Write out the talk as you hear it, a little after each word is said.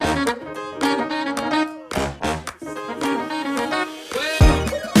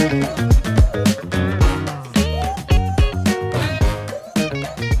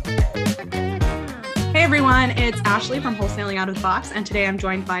Wholesaling Out of the Box, and today I'm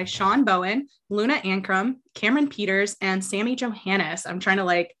joined by Sean Bowen, Luna Ankrum, Cameron Peters, and Sammy Johannes. I'm trying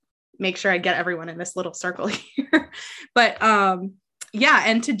to make sure I get everyone in this little circle here. But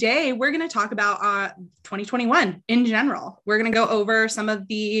and today we're going to talk about 2021 in general. We're going to go over some of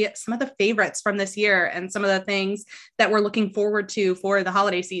the favorites from this year and some of the things that we're looking forward to for the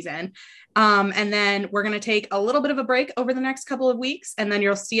holiday season. And then we're going to take a little bit of a break over the next couple of weeks. And then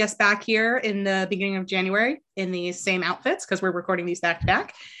you'll see us back here in the beginning of January in these same outfits, because we're recording these back to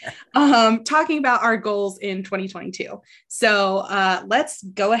back, talking about our goals in 2022. So let's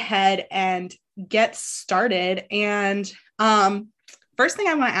go ahead and get started. And first thing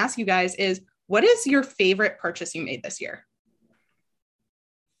I want to ask you guys is, what is your favorite purchase you made this year?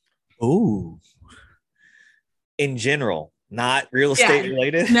 Oh, in general. Not real estate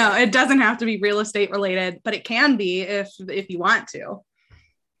related? No, it doesn't have to be real estate related, but it can be if you want to.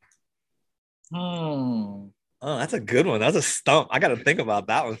 Oh, that's a good one. That's a stump. I got to think about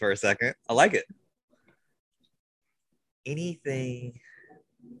that one for a second. I like it. Anything.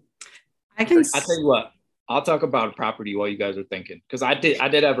 I'll tell you what. I'll talk about a property while you guys are thinking, because I did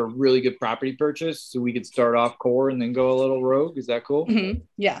have a really good property purchase, so we could start off core and then go a little rogue. Is that cool? Mm-hmm.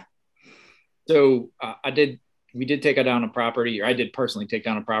 Yeah. So we did take down a property, or I did personally take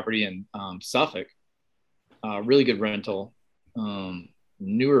down a property in Suffolk. Really good rental,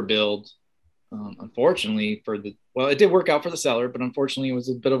 newer build. Unfortunately it did work out for the seller, but unfortunately it was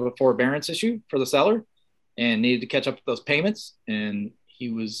a bit of a forbearance issue for the seller and needed to catch up with those payments. And he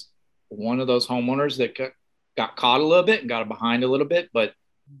was one of those homeowners that got caught a little bit and got behind a little bit, but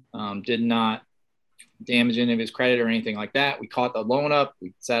did not damage any of his credit or anything like that. We caught the loan up.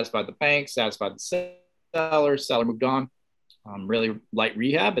 We satisfied the bank, satisfied the seller moved on. Really light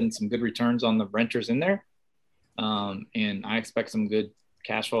rehab and some good returns on the renters in there. And I expect some good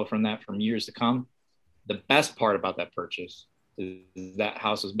cash flow from that from years to come. The best part about that purchase is that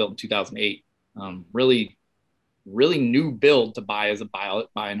house was built in 2008. Really new build to buy as a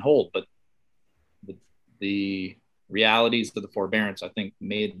buy and hold, but the realities of the forbearance, I think,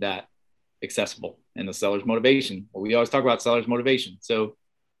 made that accessible, and the seller's motivation. Well, we always talk about seller's motivation. So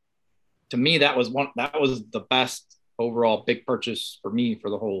to me, that was the best overall big purchase for me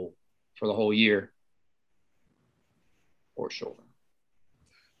for the whole year, for sure.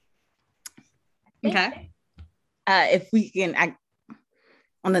 Okay. If we can,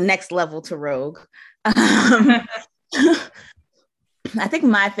 on the next level to Rogue, I think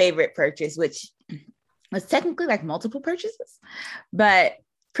my favorite purchase, which was technically like multiple purchases, but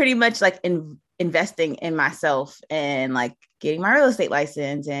pretty much like investing in myself and like getting my real estate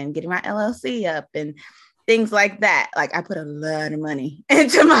license and getting my LLC up and things like that. Like I put a lot of money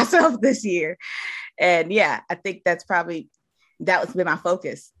into myself this year. And yeah, I think that was been my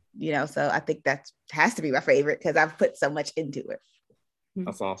focus, so I think that has to be my favorite because I've put so much into it.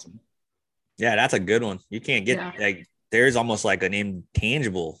 That's awesome. Yeah, that's a good one. You can't get there's almost like an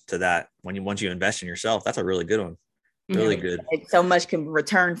intangible to that once you invest in yourself. That's a really good one. Really good. And so much can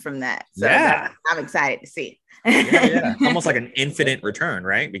return from that. So I'm excited to see. Yeah. Almost like an infinite return,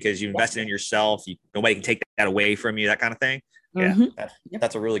 right? Because you invested in yourself. Nobody can take that away from you, that kind of thing. Yeah, mm-hmm.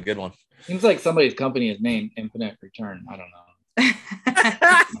 That's a really good one. Seems like somebody's company is named Infinite Return. I don't know.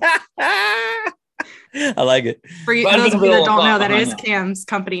 I like it. For those of you that don't know, that is Cam's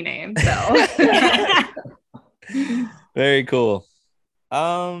company name. So very cool.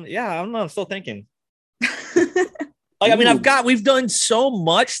 I don't know. I'm still thinking. We've done so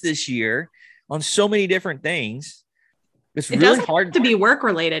much this year on so many different things. It's really hard to be work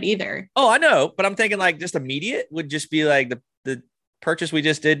related either. Oh, I know, but I'm thinking like just immediate would just be like the purchase we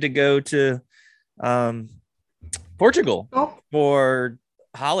just did to go to Portugal for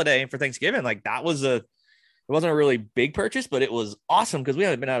holiday and for Thanksgiving. Like that was it wasn't a really big purchase, but it was awesome because we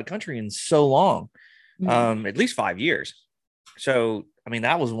haven't been out of country in so long, at least 5 years. So,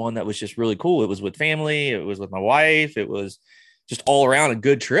 that was one that was just really cool. It was with family. It was with my wife. It was just all around a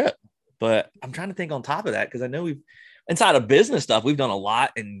good trip. But I'm trying to think on top of that because I know inside of business stuff, we've done a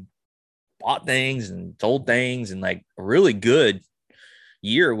lot and bought things and sold things and like a really good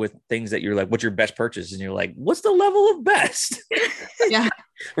year with things that you're like, what's your best purchase? And you're like, what's the level of best? Yeah.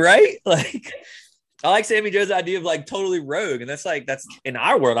 Right? Like, I like Sammy Joe's idea of like totally rogue. And that's in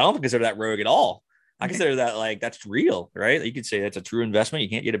our world, I don't consider that rogue at all. I consider that like that's real, right? You could say that's a true investment. You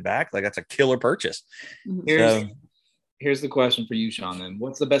can't get it back. Like that's a killer purchase. Here's the question for you, Sean. Then,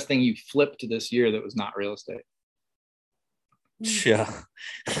 what's the best thing you flipped this year that was not real estate? Yeah.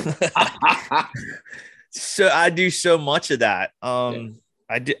 So I do so much of that. I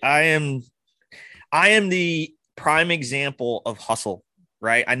am the prime example of hustle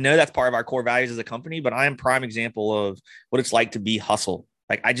right? I know that's part of our core values as a company, but I am prime example of what it's like to be hustle.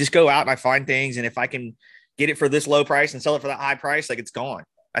 Like I just go out and I find things. And if I can get it for this low price and sell it for that high price, like it's gone.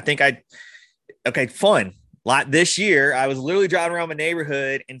 Okay, fun. Like this year, I was literally driving around my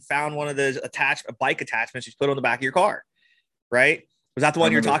neighborhood and found one of those bike attachments you put on the back of your car, right? Was that the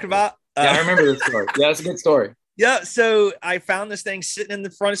one you're talking about? Yeah, I remember this story. Yeah, that's a good story. Yeah. So I found this thing sitting in the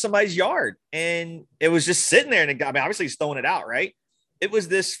front of somebody's yard and it was just sitting there. And obviously he's throwing it out, right? It was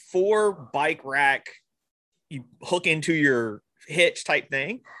this 4 bike rack you hook into your hitch type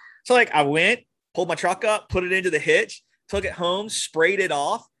thing. So like I went, pulled my truck up, put it into the hitch, took it home, sprayed it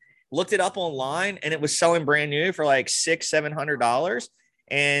off, looked it up online, and it was selling brand new for like $600-700.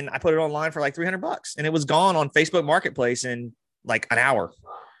 And I put it online for like $300 and it was gone on Facebook Marketplace in like an hour.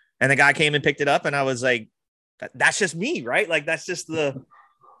 And the guy came and picked it up and I was like, that's just me, right? Like that's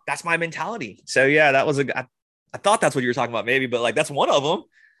my mentality. So yeah, that was I thought that's what you were talking about maybe, but like that's one of them.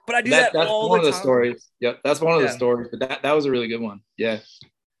 But I do that all the time. That's one of the stories. Yep, that's one of the stories. But that was a really good one. Yeah,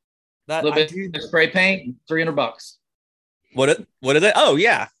 a little bit of spray paint, $300. What is it? Oh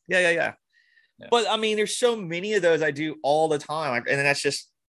yeah. But I mean, there's so many of those I do all the time, and that's just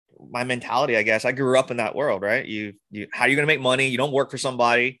my mentality, I guess. I grew up in that world, right? How are you going to make money? You don't work for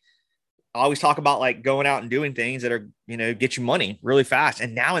somebody. I always talk about like going out and doing things that are, get you money really fast.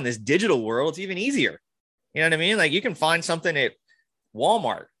 And now in this digital world, it's even easier. You know what I mean? Like you can find something at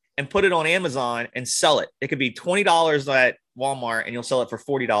Walmart and put it on Amazon and sell it. It could be $20 at Walmart and you'll sell it for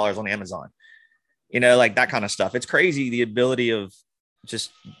 $40 on Amazon. Like that kind of stuff. It's crazy the ability of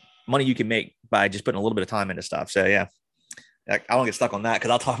just money you can make by just putting a little bit of time into stuff. So yeah, I don't get stuck on that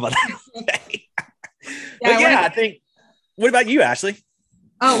because I'll talk about that all day. But yeah, I think. What about you, Ashley?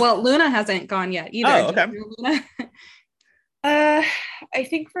 Oh, well, Luna hasn't gone yet either. Oh, okay. I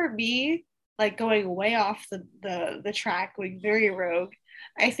think for me, like going way off the track, going very rogue,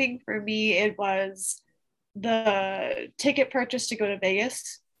 I think for me it was the ticket purchase to go to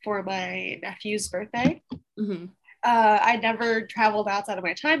Vegas for my nephew's birthday. Mm-hmm. I never traveled outside of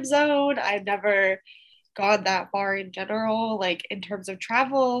my time zone. I've never gone that far in general, like in terms of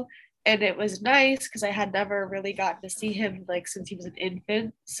travel. And it was nice because I had never really gotten to see him like since he was an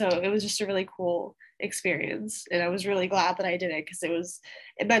infant. So it was just a really cool experience. And I was really glad that I did it because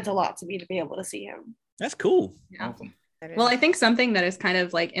it meant a lot to me to be able to see him. That's cool. Yeah. Awesome. Well, I think something that is kind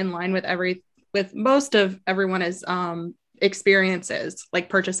of like in line with most of everyone is experiences, like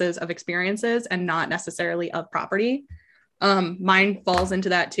purchases of experiences and not necessarily of property. Mine falls into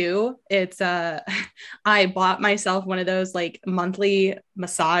that too. It's I bought myself one of those like monthly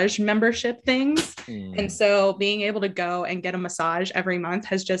massage membership things. And so being able to go and get a massage every month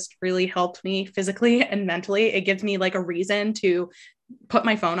has just really helped me physically and mentally. It gives me like a reason to put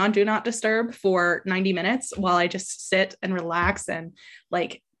my phone on do not disturb for 90 minutes while I just sit and relax and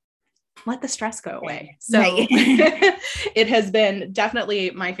like let the stress go away. So right. It has been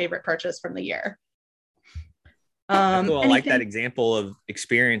definitely my favorite purchase from the year. Cool. I like that example of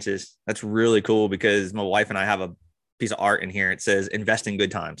experiences. That's really cool because my wife and I have a piece of art in here. It says invest in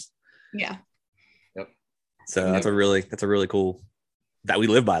good times. Yeah. Yep. So that's a really cool that we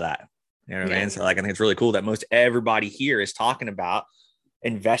live by that. You know what I mean? So like, I think it's really cool that most everybody here is talking about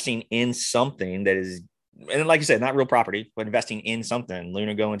investing in something that is, and like you said, not real property, but investing in something.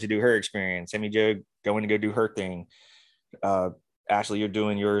 Luna going to do her experience. Sammy Jo going to go do her thing. Ashley, you're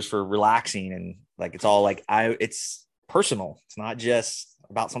doing yours for relaxing, and like it's all like it's personal. It's not just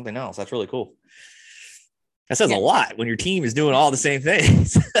about something else. That's really cool. That says a lot when your team is doing all the same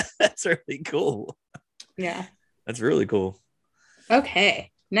things. That's really cool. Yeah. That's really cool.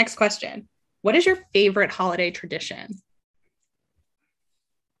 Okay. Next question. What is your favorite holiday tradition?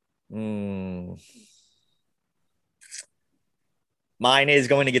 Mine is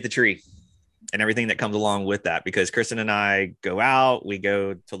going to get the tree and everything that comes along with that, because Kristen and I go out, we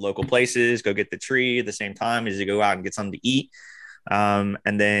go to local places, go get the tree at the same time as you go out and get something to eat. And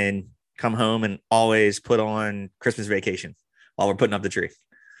then come home and always put on Christmas Vacation while we're putting up the tree.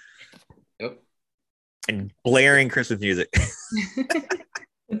 Yep. And blaring Christmas music.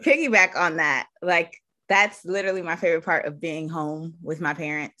 Piggyback on that, like that's literally my favorite part of being home with my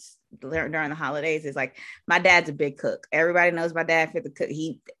parents during the holidays. Is like my dad's a big cook. Everybody knows my dad for the cook.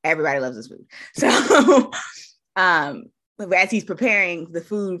 Everybody loves his food. So as he's preparing the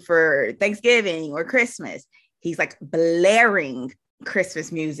food for Thanksgiving or Christmas, he's like blaring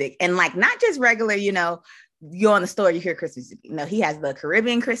Christmas music, and like not just regular, you go in the store, you hear Christmas music. No, he has the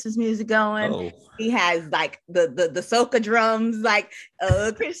Caribbean Christmas music going. Oh, He has like the soca drums, like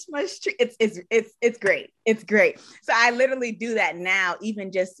Christmas tree. It's great. It's great. So I literally do that now,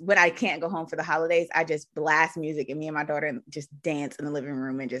 even just when I can't go home for the holidays. I just blast music and me and my daughter just dance in the living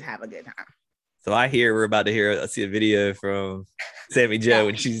room and just have a good time. so we're about to see a video from Sammy Joe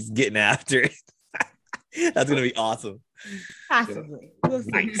when she's getting after it. That's gonna be awesome. Possibly. We'll see.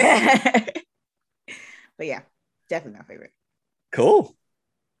 Nice. But yeah, definitely my favorite. Cool.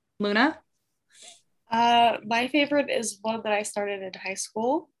 Luna? My favorite is one that I started in high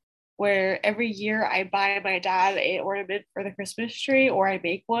school, where every year I buy my dad an ornament for the Christmas tree, or I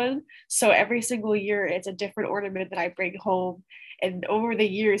make one. So every single year it's a different ornament that I bring home. And over the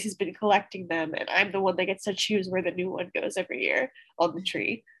years, he's been collecting them, and I'm the one that gets to choose where the new one goes every year on the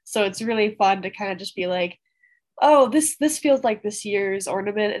tree. So it's really fun to kind of just be like, oh, this feels like this year's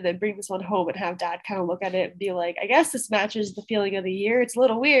ornament, and then bring this one home and have dad kind of look at it and be like, I guess this matches the feeling of the year. It's a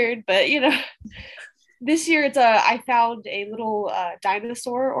little weird, but this year I found a little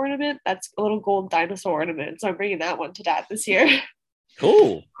dinosaur ornament. That's a little gold dinosaur ornament. So I'm bringing that one to dad this year.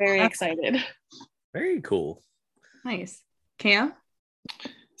 Cool. Very excited. Very cool. Nice. Cam?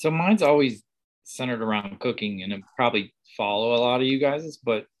 So mine's always centered around cooking, and it probably follow a lot of you guys',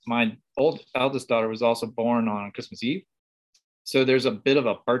 but my eldest daughter was also born on Christmas Eve. So there's a bit of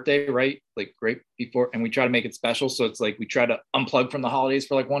a birthday, right? Like right before, and we try to make it special. So it's like we try to unplug from the holidays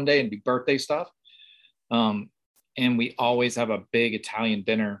for like one day and do birthday stuff. And we always have a big Italian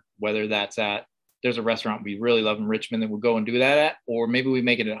dinner, whether that's there's a restaurant we really love in Richmond that we'll go and do that at, or maybe we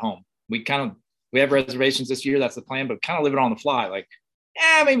make it at home. We have reservations this year. That's the plan, but kind of live it on the fly. Like,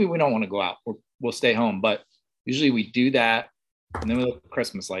 maybe we don't want to go out, or we'll stay home. But usually we do that, and then we look at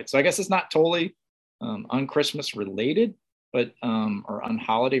Christmas lights. So I guess it's not totally un-Christmas related, but or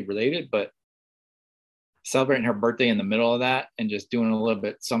un-holiday related, but celebrating her birthday in the middle of that and just doing a little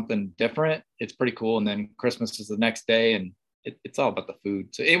bit something different, it's pretty cool. And then Christmas is the next day, and it's all about the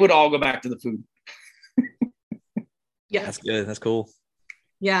food. So it would all go back to the food. Yeah, that's good. That's cool.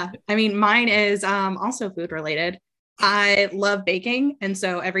 Yeah, I mean, mine is also food related. I love baking. And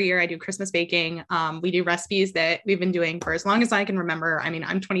so every year I do Christmas baking. We do recipes that we've been doing for as long as I can remember. I mean,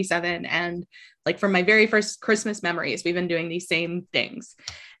 I'm 27, and like from my very first Christmas memories, we've been doing these same things.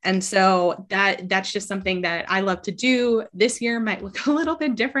 And so that's just something that I love to do. This year might look a little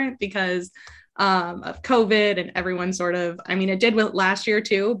bit different because of COVID and everyone it did with last year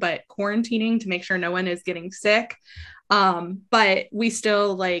too, but quarantining to make sure no one is getting sick. But we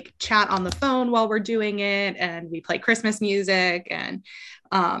still like chat on the phone while we're doing it, and we play Christmas music, and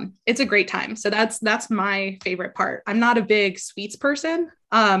it's a great time. So that's my favorite part. I'm not a big sweets person.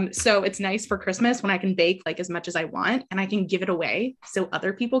 So it's nice for Christmas when I can bake like as much as I want, and I can give it away so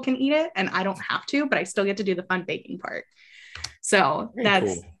other people can eat it, and I don't have to, but I still get to do the fun baking part. So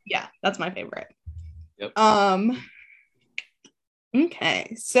that's my favorite. Yep.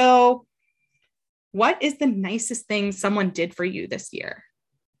 Okay. So what is the nicest thing someone did for you this year?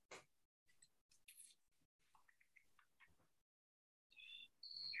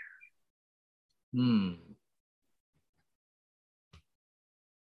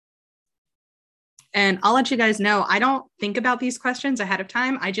 And I'll let you guys know, I don't think about these questions ahead of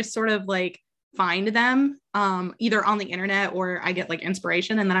time. I just sort of like find them either on the internet, or I get like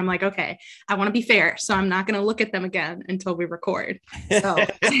inspiration, and then I'm like, okay, I want to be fair, so I'm not going to look at them again until we record. So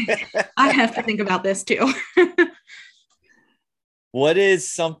I have to think about this too. What is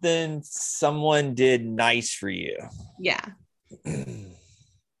something someone did nice for you? Yeah. You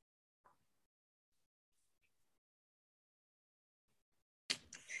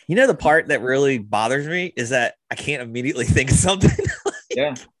know, the part that really bothers me is that I can't immediately think of something.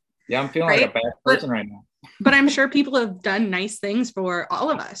 Yeah, I'm feeling like a bad person right now. But I'm sure people have done nice things for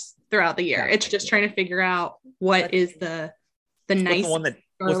all of us throughout the year. It's just trying to figure out what is the nice one that,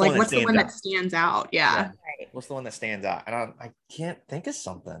 or like what's the one that stands out. Yeah. What's the one that stands out? And I can't think of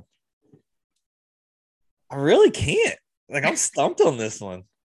something. I really can't. Like, I'm stumped on this one.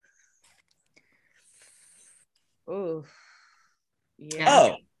 Oh, yeah.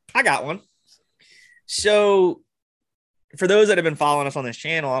 Oh, I got one. So for those that have been following us on this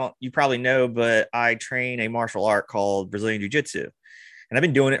channel, you probably know, but I train a martial art called Brazilian Jiu-Jitsu, and I've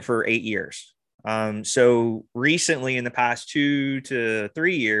been doing it for 8 years. So recently, in the past 2 to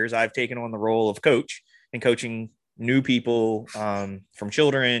 3 years, I've taken on the role of coach and coaching new people, from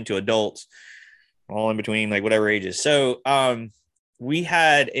children to adults, all in between, like whatever ages. So we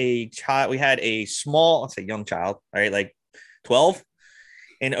had a small, let's say young child, right? Like 12.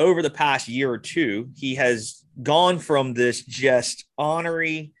 And over the past year or two, he has gone from this just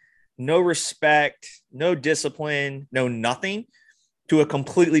ornery, no respect, no discipline, no nothing, to a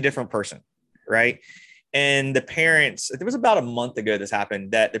completely different person, right? And the parents, it was about a month ago this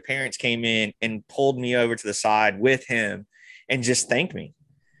happened, that the parents came in and pulled me over to the side with him and just thanked me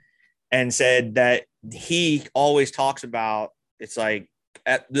and said that he always talks about, it's like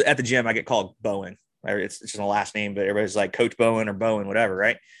at the gym, I get called Bowen. It's just a last name, but everybody's like Coach Bowen or Bowen, whatever,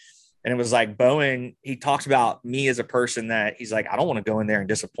 right? And it was like Bowen, he talks about me as a person that he's like, I don't want to go in there and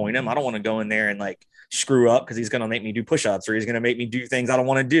disappoint him. I don't want to go in there and like screw up because he's going to make me do push-ups, or he's going to make me do things I don't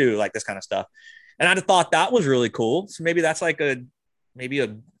want to do, like this kind of stuff. And I thought that was really cool. So maybe that's like I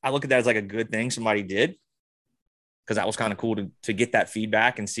look at that as like a good thing somebody did, because that was kind of cool to get that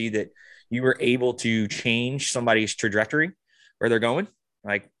feedback and see that you were able to change somebody's trajectory where they're going,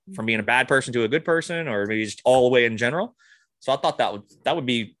 like from being a bad person to a good person, or maybe just all the way in general. So I thought that would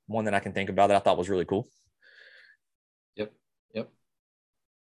be one that I can think about that I thought was really cool. Yep.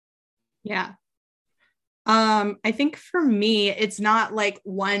 Yeah. I think for me, it's not like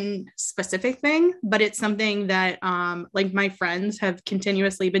one specific thing, but it's something that like my friends have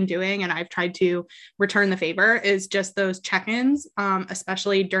continuously been doing, and I've tried to return the favor, is just those check-ins,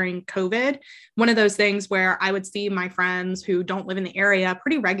 especially during COVID. One of those things where I would see my friends who don't live in the area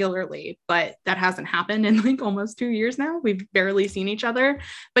pretty regularly, but that hasn't happened in like almost 2 years now. We've barely seen each other,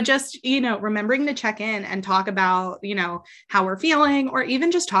 but just, remembering to check in and talk about, how we're feeling, or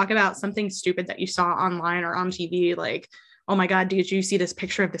even just talk about something stupid that you saw online or on TV, like, oh my God, did you see this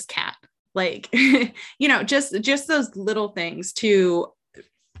picture of this cat? Like, just those little things to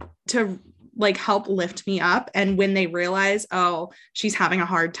like help lift me up. And when they realize, oh, she's having a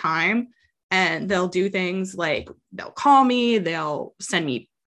hard time, and they'll do things like they'll call me, they'll send me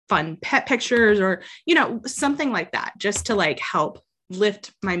fun pet pictures, or, something like that, just to like help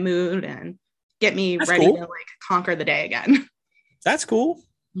lift my mood and get me ready to like conquer the day again. That's cool.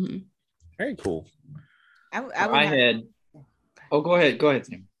 Mm-hmm. Very cool. Go ahead,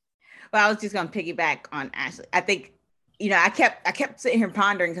 Sam. Well, I was just gonna piggyback on Ashley. I think, I kept sitting here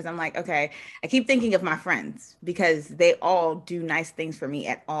pondering, because I'm like, okay, I keep thinking of my friends, because they all do nice things for me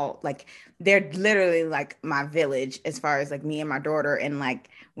at all. Like, they're literally like my village, as far as like me and my daughter. And like,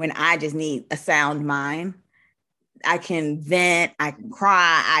 when I just need a sound mind, I can vent, I can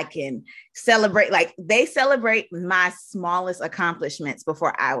cry, I can celebrate. Like, they celebrate my smallest accomplishments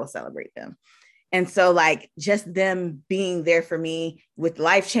before I will celebrate them. And so like, just them being there for me with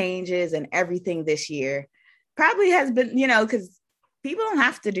life changes and everything this year probably has been, because people don't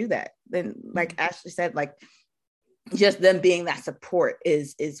have to do that. Then, like Ashley said, like, just them being that support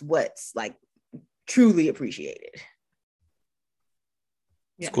is what's like truly appreciated.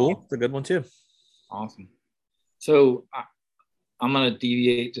 It's cool. It's a good one too. Awesome. So I'm going to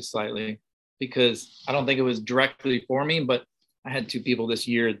deviate just slightly, because I don't think it was directly for me, but I had two people this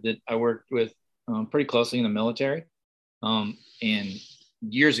year that I worked with pretty closely in the military, and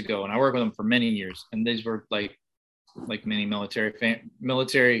years ago, and I worked with them for many years, and these were like many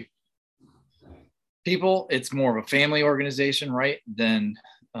military people. It's more of a family organization, right? Then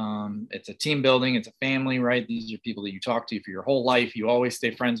it's a team building, it's a family, right? These are people that you talk to for your whole life. You always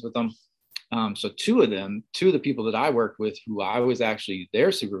stay friends with them. So two of the people that I worked with, who I was actually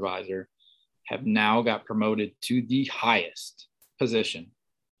their supervisor, have now got promoted to the highest position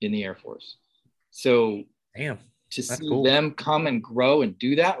in the Air Force. So to see them come and grow and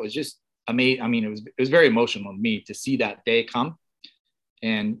do that was just amazing. I mean, it was very emotional to me to see that day come.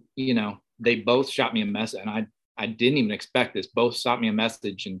 And, they both shot me a message, and I didn't even expect this. Both shot me a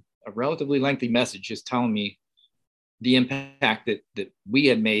message, and a relatively lengthy message, just telling me the impact that we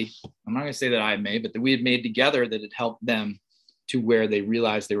had made. I'm not going to say that I had made, but that we had made together, that had helped them to where they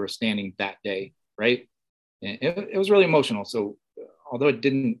realized they were standing that day. Right. And it was really emotional. So although it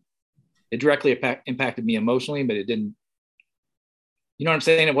directly impacted me emotionally, but it didn't, you know what I'm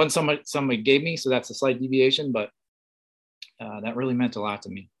saying? It wasn't somebody gave me, so that's a slight deviation, but that really meant a lot to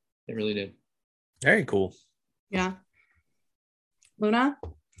me. It really did. Very cool. Yeah. Luna?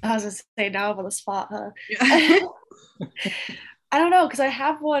 I was going to say, now I'm on the spot, huh? Yeah. I don't know, because I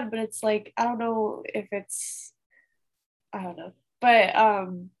have one, but it's like, I don't know if it's, I don't know. But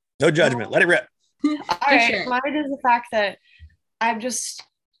no judgment. Let it rip. All right. Sure. Mine is the fact that I'm just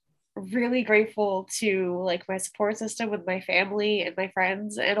really grateful to like my support system with my family and my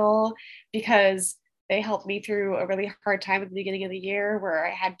friends and all, because they helped me through a really hard time at the beginning of the year where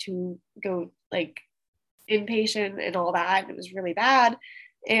I had to go like inpatient and all that. And it was really bad.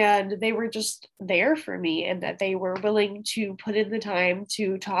 And they were just there for me, and that they were willing to put in the time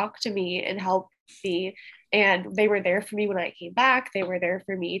to talk to me and help me. And they were there for me when I came back. They were there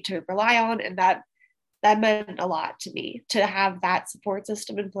for me to rely on. And that that meant a lot to me to have that support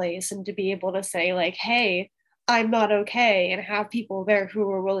system in place and to be able to say like, hey, I'm not okay, and have people there who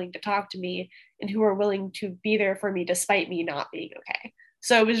are willing to talk to me and who are willing to be there for me despite me not being okay.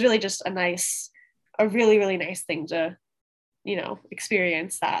 So it was really just a really, really nice thing to,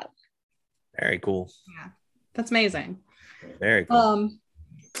 experience that. Very cool. Yeah, that's amazing. Very cool.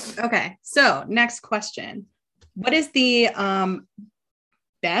 Okay, so next question. What is the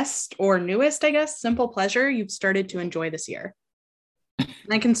best or newest, I guess, simple pleasure you've started to enjoy this year?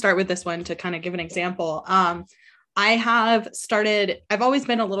 I can start with this one to kind of give an example. I've always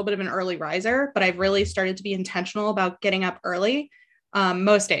been a little bit of an early riser, but I've really started to be intentional about getting up early.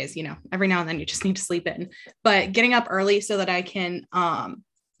 Most days, every now and then you just need to sleep in, but getting up early so that I can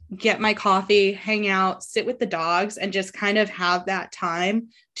get my coffee, hang out, sit with the dogs, and just kind of have that time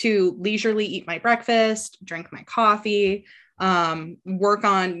to leisurely eat my breakfast, drink my coffee, work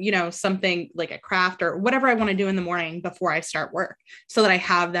on, something like a craft or whatever I want to do in the morning before I start work, so that I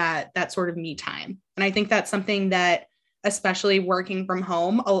have that sort of me time. And I think that's something that, especially working from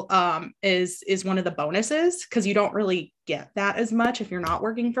home, is one of the bonuses, because you don't really get that as much if you're not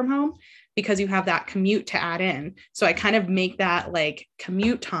working from home, because you have that commute to add in. So I kind of make that like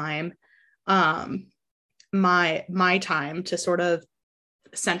commute time, my time to sort of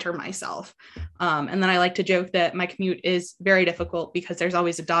center myself. And then I like to joke that my commute is very difficult because there's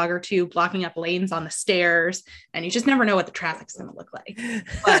always a dog or two blocking up lanes on the stairs, and you just never know what the traffic's going to look like.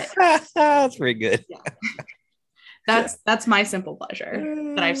 But that's pretty good. Yeah. That's my simple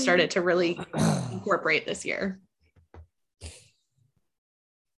pleasure that I've started to really incorporate this year.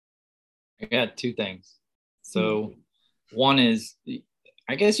 I got two things. So one is,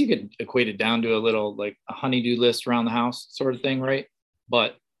 I guess you could equate it down to a little like a honey-do list around the house sort of thing, right?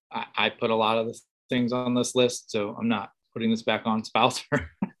 But I put a lot of the things on this list, so I'm not putting this back on spouse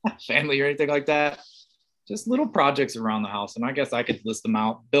or family or anything like that. Just little projects around the house. And I guess I could list them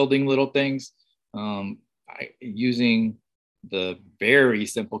out, building little things, using the very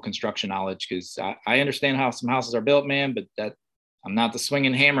simple construction knowledge, because I understand how some houses are built, man, but that I'm not the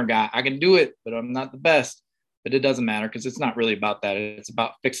swinging hammer guy. I can do it, but I'm not the best. But it doesn't matter, because it's not really about that. It's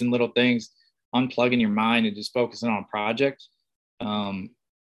about fixing little things, unplugging your mind, and just focusing on a project.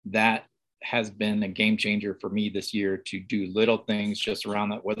 That has been a game changer for me this year, to do little things just around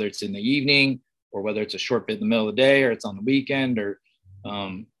that, whether it's in the evening or whether it's a short bit in the middle of the day or it's on the weekend, or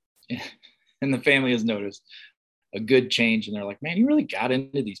and the family has noticed a good change, and they're like, man, you really got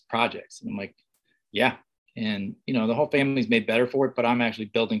into these projects. And I'm like, yeah. And, the whole family's made better for it, but I'm actually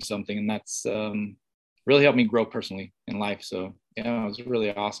building something, and that's really helped me grow personally in life. So yeah, it was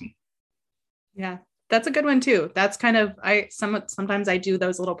really awesome. Yeah, that's a good one too. That's kind of, sometimes I do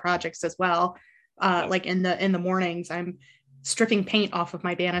those little projects as well. Like in the mornings, I'm stripping paint off of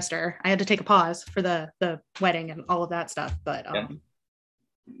my banister. I had to take a pause for the wedding and all of that stuff, but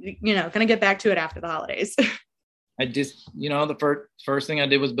gonna get back to it after the holidays. I just, the first thing I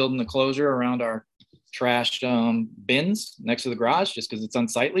did was building the closure around our trash bins next to the garage, just because it's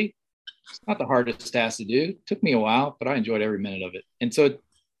unsightly. It's not the hardest task to do. It took me a while, but I enjoyed every minute of it. And so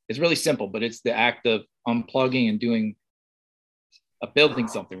it's really simple, but it's the act of unplugging and building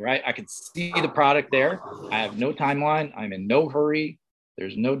something, right? I can see the product there. I have no timeline. I'm in no hurry.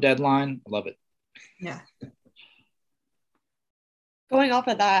 There's no deadline. I love it. Yeah. Going off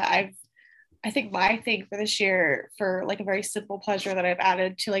of that, I think my thing for this year, for like a very simple pleasure that I've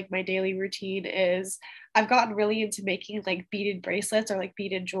added to like my daily routine, is I've gotten really into making like beaded bracelets or like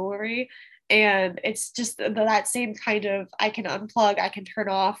beaded jewelry. And it's just that same kind of, I can unplug, I can turn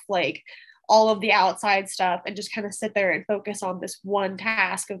off like all of the outside stuff and just kind of sit there and focus on this one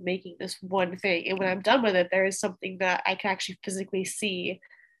task of making this one thing. And when I'm done with it, there is something that I can actually physically see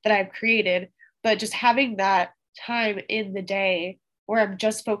that I've created. But just having that time in the day where I'm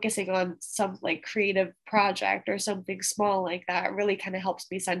just focusing on some like creative project or something small like that really kind of helps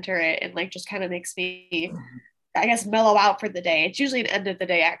me center it, and like just kind of makes me, I guess, mellow out for the day. It's usually an end of the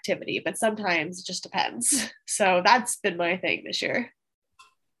day activity, but sometimes it just depends. So that's been my thing this year.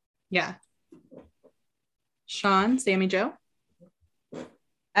 Yeah. Sean, Sammy Jo?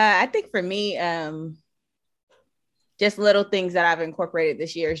 I think for me, just little things that I've incorporated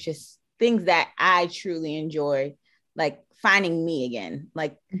this year is just things that I truly enjoy, like finding me again,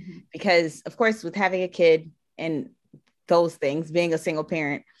 like, because of course with having a kid and those things, being a single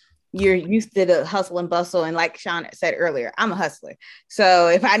parent, you're used to the hustle and bustle. And like Sean said earlier, I'm a hustler. So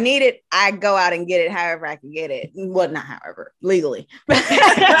if I need it, I go out and get it however I can get it. Well, not however, legally. Let's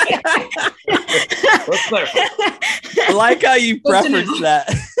clarify. I like how you preference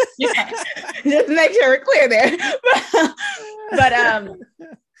that. Yeah. Just make sure we're clear there. but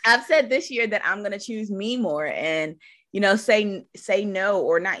I've said this year that I'm going to choose me more and, say no,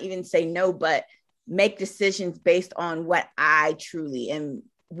 or not even say no, but make decisions based on what I truly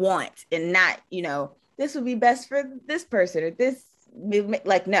want, and not, this would be best for this person or this,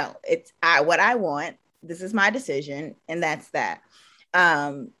 like, no, it's what I want. This is my decision. And that's that.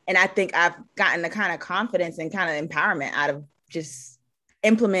 And I think I've gotten the kind of confidence and kind of empowerment out of just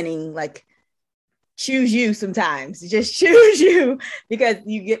implementing, like, choose you sometimes. Just choose you, because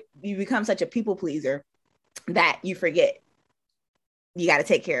you become such a people pleaser that you forget you got to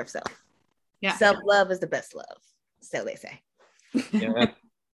take care of self. Yeah. Self-love is the best love, so they say. Yeah,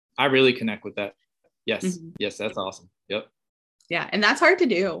 I really connect with that. Yes. Mm-hmm. Yes, that's awesome. Yep. Yeah, and that's hard to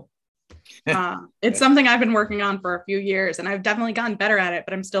do. It's something I've been working on for a few years, and I've definitely gotten better at it,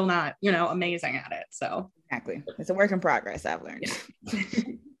 but I'm still not, amazing at it. So exactly, it's a work in progress, I've learned.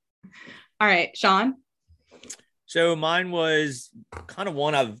 All right, Sean. So mine was kind of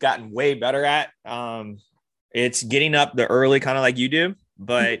one I've gotten way better at. It's getting up the early, kind of like you do,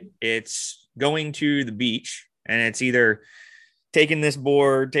 but it's going to the beach, and it's either taking this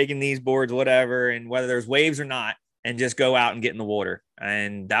board, taking these boards, whatever, and whether there's waves or not, and just go out and get in the water.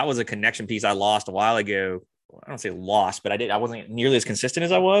 And that was a connection piece I lost a while ago. I don't say lost, but I wasn't nearly as consistent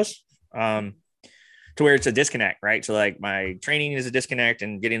as I was, to where it's a disconnect, right? So like my training is a disconnect,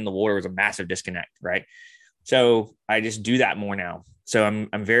 and getting in the water was a massive disconnect, right? So I just do that more now. So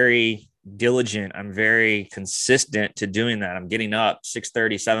I'm very diligent. I'm very consistent to doing that. I'm getting up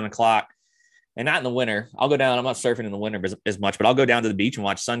 6:30, 7 o'clock, and not in the winter. I'll go down. I'm not surfing in the winter as much, but I'll go down to the beach and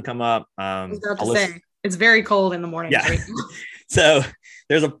watch sun come up. I was about to say, it's very cold in the morning. Yeah. So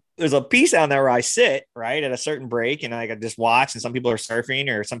there's a piece down there where I sit right at a certain break, and I can just watch, and some people are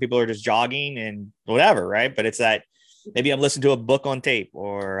surfing or some people are just jogging and whatever. Right. But it's that maybe I'm listening to a book on tape,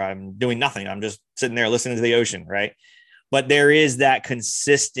 or I'm doing nothing. I'm just sitting there listening to the ocean. Right. But there is that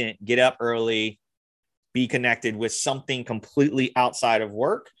consistent get up early, be connected with something completely outside of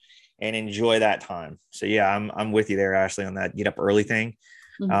work, and enjoy that time. So yeah, I'm with you there, Ashley, on that get up early thing.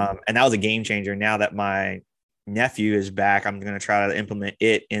 Mm-hmm. And that was a game changer. Now that my nephew is back, I'm going to try to implement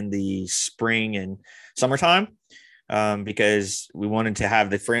it in the spring and summertime, because we wanted to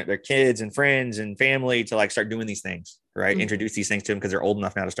have their kids and friends and family to like start doing these things, right? Mm-hmm. Introduce these things to them because they're old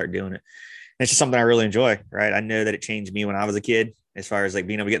enough now to start doing it. And it's just something I really enjoy, right? I know that it changed me when I was a kid, as far as like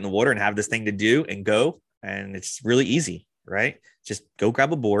being able to get in the water and have this thing to do and go. And it's really easy, right? Just go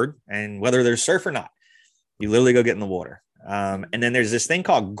grab a board, and whether there's surf or not, you literally go get in the water. And then there's this thing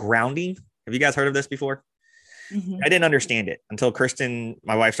called grounding. Have you guys heard of this before? Mm-hmm. I didn't understand it until Kristen,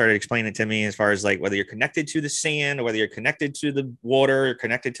 my wife, started explaining it to me, as far as like whether you're connected to the sand or whether you're connected to the water or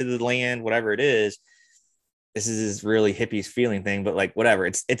connected to the land, whatever it is. This is this really hippies feeling thing, but like whatever,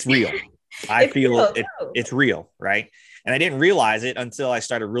 it's real. I feel it's real, right? And I didn't realize it until I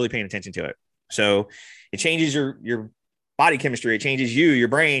started really paying attention to it. So it changes your body chemistry, it changes your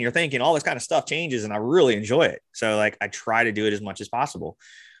brain, your thinking, all this kind of stuff changes, and I really enjoy it. So like I try to do it as much as possible.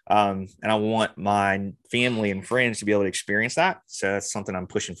 And I want my family and friends to be able to experience that. So that's something I'm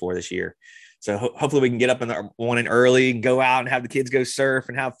pushing for this year. So hopefully we can get up in the morning early and go out and have the kids go surf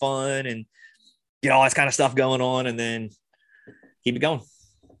and have fun and get all this kind of stuff going on, and then keep it going.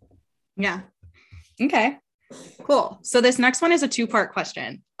 Yeah. Okay, cool. So this next one is a 2-part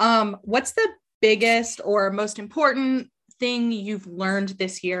question. What's the biggest or most important thing you've learned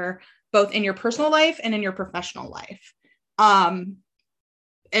this year, both in your personal life and in your professional life?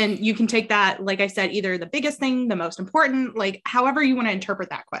 And you can take that, like I said, either the biggest thing, the most important, like however you want to interpret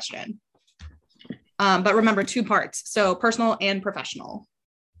that question. But remember, 2 parts. So personal and professional.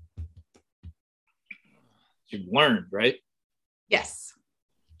 You've learned, right? Yes.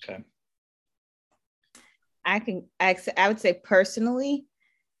 Okay. I would say personally,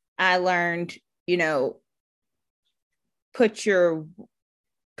 I learned, like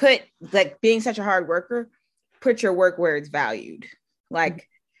being such a hard worker, put your work where it's valued. Like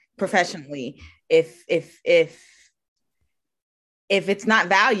professionally, if it's not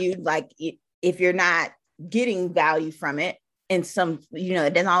valued, like if you're not getting value from it in some,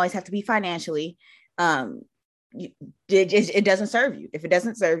 it doesn't always have to be financially, it doesn't serve you. If it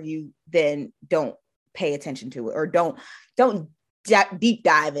doesn't serve you, then don't pay attention to it, or don't deep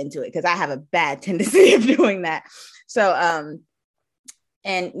dive into it, because I have a bad tendency of doing that. So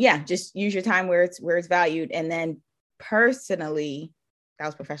and yeah, just use your time where it's valued. And then personally, that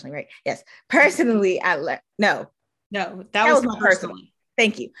was professionally, right? Yes. Personally, I learned that was my personal.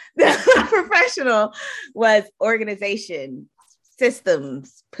 Thank you. The professional was organization,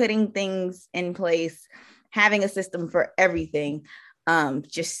 systems, putting things in place, having a system for everything.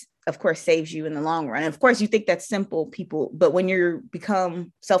 Just of course, saves you in the long run. And of course, you think that's simple, people, but when you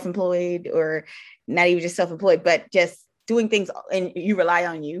become self-employed, or not even just self-employed, but just doing things and you rely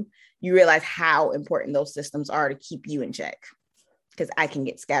on you realize how important those systems are to keep you in check. Because I can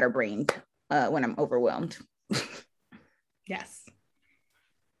get scatterbrained when I'm overwhelmed. Yes.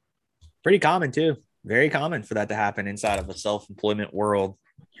 Pretty common too. Very common for that to happen inside of a self-employment world.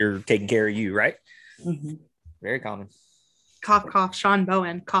 You're taking care of you, right? Mm-hmm. Very common. Cough, cough, Sean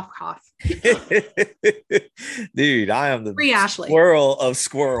Bowen, cough, cough. Dude, I am the Free Ashley. squirrel of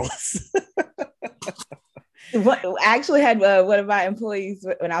squirrels. I actually had one of my employees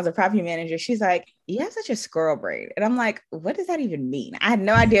when I was a property manager. She's like, "You have such a squirrel brain," and I'm like, "What does that even mean?" I had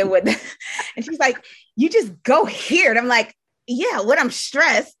no idea what. And she's like, "You just go here," and I'm like, "Yeah, when I'm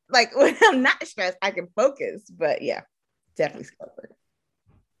stressed, like when I'm not stressed, I can focus." But yeah, definitely squirrel brain.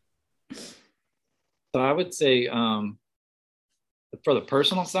 So I would say, for the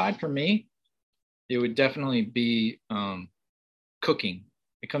personal side, for me, it would definitely be cooking.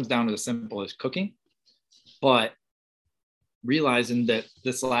 It comes down to the simple as cooking. But realizing that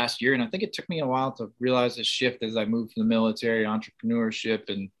this last year, and I think it took me a while to realize this shift as I moved from the military, entrepreneurship,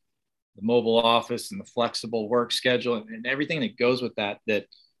 and the mobile office, and the flexible work schedule, and everything that goes with that,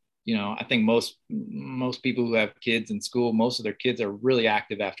 I think most people who have kids in school, most of their kids are really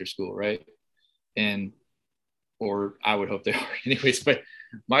active after school, right? Or I would hope they are anyways, but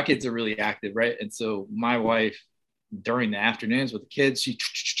my kids are really active, right? And so my wife, during the afternoons with the kids, she's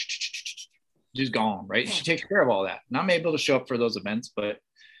gone, right? She takes care of all that. And I'm able to show up for those events, but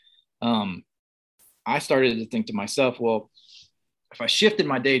I started to think to myself, well, if I shifted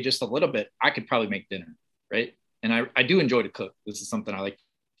my day just a little bit, I could probably make dinner, right? And I do enjoy to cook. This is something I like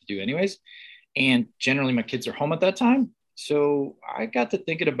to do anyways. And generally my kids are home at that time. So I got to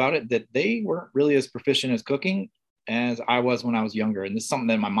thinking about it, that they weren't really as proficient as cooking as I was when I was younger. And this is something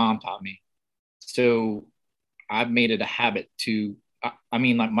that my mom taught me. So I've made it a habit to,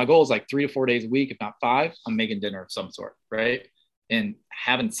 like my goal is like 3 to 4 days a week, if not 5, I'm making dinner of some sort, right? And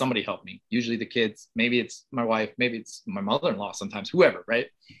having somebody help me, usually the kids, maybe it's my wife, maybe it's my mother-in-law, sometimes whoever, right?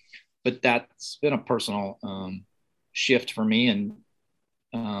 But that's been a personal shift for me. And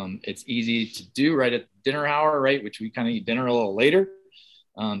it's easy to do right at dinner hour, right? Which we kind of eat dinner a little later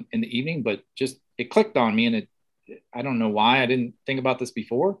in the evening, but just, it clicked on me. And I don't know why I didn't think about this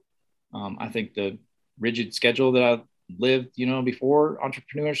before. I think the rigid schedule that I lived, before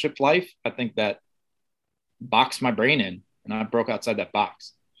entrepreneurship life, I think that boxed my brain in, and I broke outside that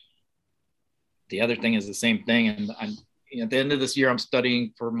box. The other thing is the same thing. And at the end of this year, I'm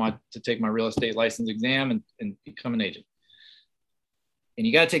studying to take my real estate license exam and become an agent. And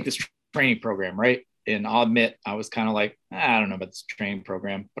you got to take this training program, right? And I'll admit, I was kind of like, I don't know about this training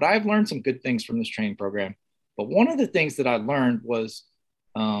program, but I've learned some good things from this training program. But one of the things that I learned was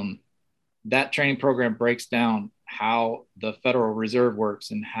that training program breaks down how the Federal Reserve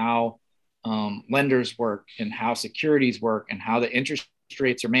works, and how lenders work, and how securities work, and how the interest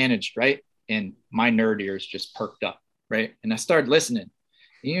rates are managed, right? And my nerd ears just perked up, right? And I started listening.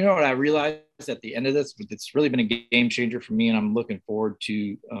 And you know what I realized at the end of this? It's really been a game changer for me, and I'm looking forward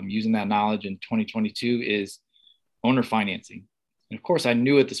to using that knowledge in 2022, is owner financing. And of course, I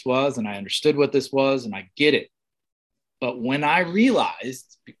knew what this was, and I understood what this was, and I get it. But when I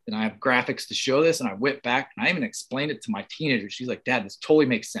realized, and I have graphics to show this, and I went back and I even explained it to my teenager, she's like, "Dad, this totally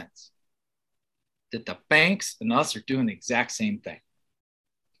makes sense. That the banks and us are doing the exact same thing."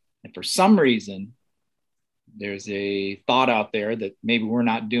 And for some reason, there's a thought out there that maybe we're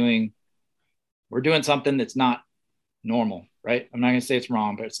doing something that's not normal, right? I'm not going to say it's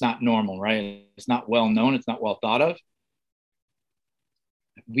wrong, but it's not normal, right? It's not well known. It's not well thought of.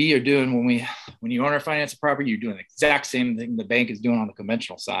 We are doing, when you owner finance a property, you're doing the exact same thing the bank is doing on the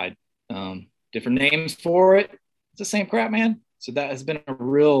conventional side. Different names for it. It's the same crap, man. So that has been a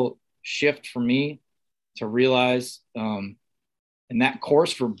real shift for me to realize, and that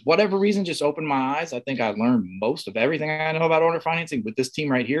course, for whatever reason, just opened my eyes. I think I learned most of everything I know about owner financing with this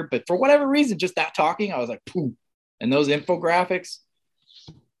team right here. But for whatever reason, just that talking, I was like, boom. And those infographics,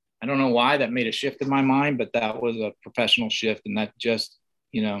 I don't know why that made a shift in my mind, but that was a professional shift. And that just,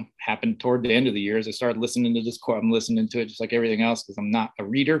 happened toward the end of the year. As I started listening to this course, I'm listening to it just like everything else, because I'm not a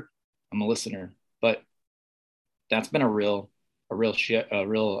reader, I'm a listener. But that's been a real shift, a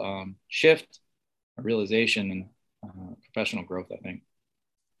realization, and professional growth, I think.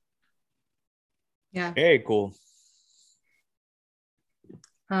 Yeah. Very cool.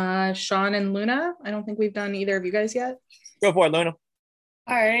 Sean and Luna, I don't think we've done either of you guys yet. Go for it, Luna.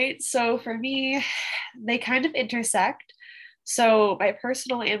 All right. So for me, they kind of intersect. So my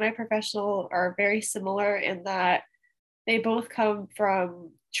personal and my professional are very similar in that they both come from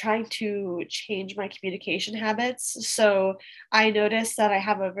trying to change my communication habits. So I noticed that I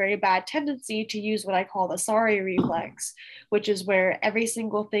have a very bad tendency to use what I call the sorry reflex, which is where every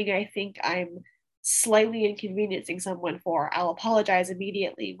single thing I think I'm slightly inconveniencing someone for, I'll apologize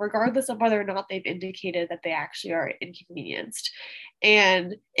immediately, regardless of whether or not they've indicated that they actually are inconvenienced.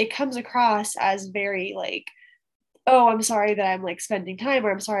 And it comes across as very like, oh, I'm sorry that I'm like spending time,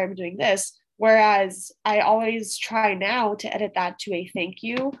 or I'm sorry I'm doing this. Whereas I always try now to edit that to a thank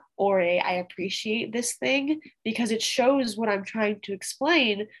you or a I appreciate this thing, because it shows what I'm trying to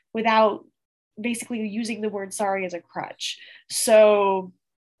explain without basically using the word sorry as a crutch. So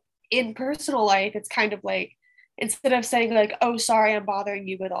in personal life, it's kind of like, instead of saying like, oh, sorry, I'm bothering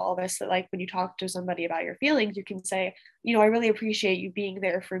you with all this, that like when you talk to somebody about your feelings, you can say, you know, I really appreciate you being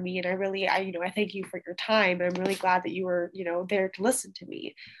there for me. And I thank you for your time. And I'm really glad that you were, you know, there to listen to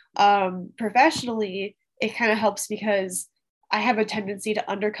me. Professionally, it kind of helps because I have a tendency to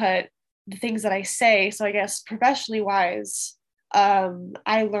undercut the things that I say. So I guess professionally wise,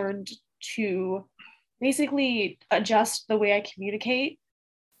 I learned to basically adjust the way I communicate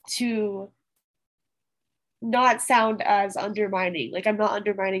to not sound as undermining. Like I'm not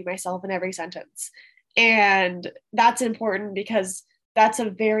undermining myself in every sentence. And that's important because that's a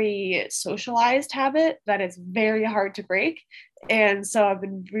very socialized habit that is very hard to break. And so I've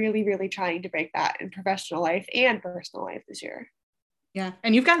been really, really trying to break that in professional life and personal life this year. Yeah.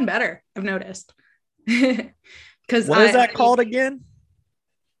 And you've gotten better, I've noticed. Because what is that called again?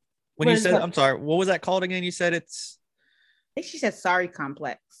 When you said, what? I'm sorry, what was that called again? You said it's. I think she said sorry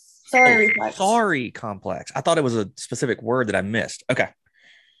complex. Sorry reflex. Sorry complex. I thought it was a specific word that I missed. Okay.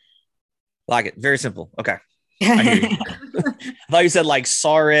 Like it. Very simple. Okay. I hear you. I thought you said like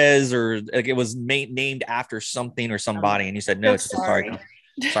Sares or like it was named after something or somebody. And you said, no, it's just a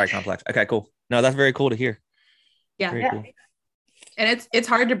sorry complex. Okay, cool. No, that's very cool to hear. Yeah. Very cool. And it's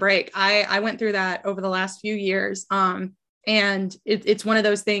hard to break. I went through that over the last few years. And it's one of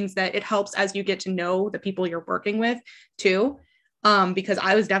those things that it helps as you get to know the people you're working with too. Because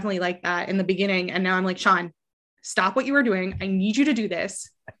I was definitely like that in the beginning. And now I'm like, Sean, stop what you were doing. I need you to do this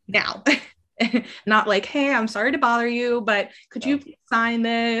now. Not like, hey, I'm sorry to bother you, but could you sign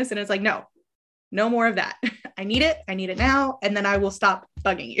this? And it's like, no more of that. I need it now. And then I will stop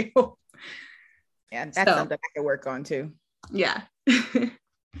bugging you. Yeah, that's something I can work on too. Yeah.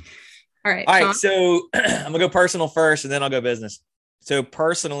 All right. Sean? So I'm gonna go personal first and then I'll go business. So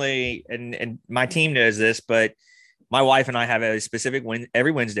personally, and my team knows this, but my wife and I have a specific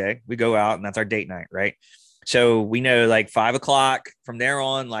every Wednesday we go out and that's our date night. Right. So we know like 5 o'clock from there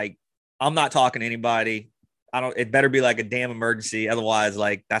on, like I'm not talking to anybody. It better be like a damn emergency. Otherwise,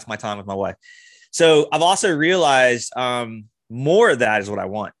 like that's my time with my wife. So I've also realized more of that is what I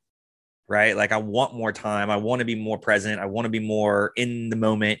want, right? Like I want more time. I want to be more present. I want to be more in the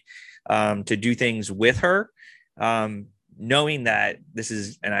moment to do things with her. Knowing that this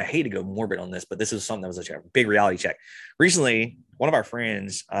is, and I hate to go morbid on this, but this is something that was a big reality check. Recently, one of our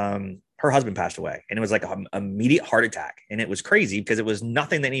friends, her husband passed away and it was like an immediate heart attack. And it was crazy because it was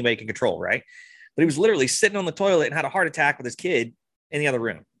nothing that anybody could control, right? But he was literally sitting on the toilet and had a heart attack with his kid in the other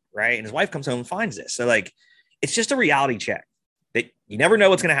room, right? And his wife comes home and finds this. So like, it's just a reality check that you never know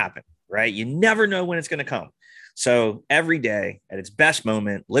what's going to happen, right? You never know when it's going to come. So every day at its best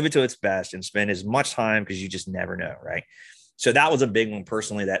moment, live it to its best and spend as much time because you just never know, right? So that was a big one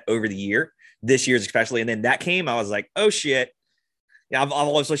personally that over the year, this year's especially. And then that came, I was like, oh shit. Yeah, I'll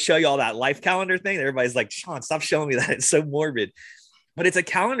also show you all that life calendar thing. Everybody's like, Sean, stop showing me that. It's so morbid. But it's a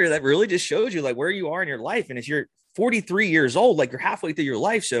calendar that really just shows you like where you are in your life. And if you're 43 years old, like you're halfway through your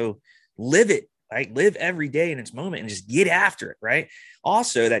life. So live it, right? Live every day in its moment and just get after it, right?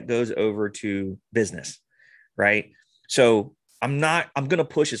 Also, that goes over to business, right? So I'm going to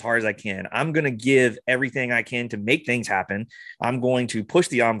push as hard as I can. I'm going to give everything I can to make things happen. I'm going to push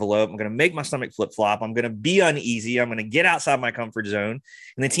the envelope. I'm going to make my stomach flip flop. I'm going to be uneasy. I'm going to get outside my comfort zone.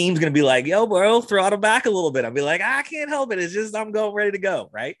 And the team's going to be like, yo, bro, throttle back a little bit. I'll be like, I can't help it. It's just, I'm going ready to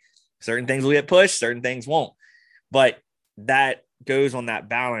go. Right. Certain things will get pushed. Certain things won't. But that goes on that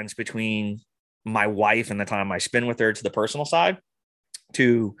balance between my wife and the time I spend with her to the personal side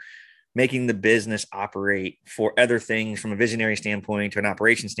to making the business operate for other things from a visionary standpoint to an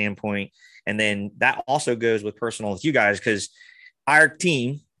operation standpoint. And then that also goes with personal with you guys, because our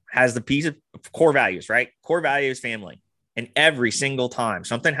team has the piece of core values, right? Core values, family. And every single time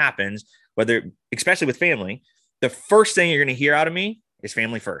something happens, whether, especially with family, the first thing you're going to hear out of me is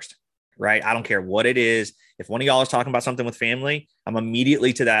family first, right? I don't care what it is. If one of y'all is talking about something with family, I'm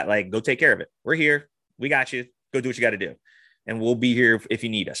immediately to that, like, go take care of it. We're here. We got you. Go do what you got to do. And we'll be here if you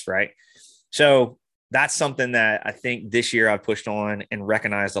need us, right? So that's something that I think this year I've pushed on and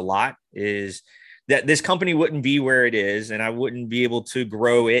recognized a lot, is that this company wouldn't be where it is, and I wouldn't be able to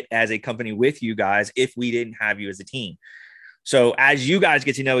grow it as a company with you guys if we didn't have you as a team. So as you guys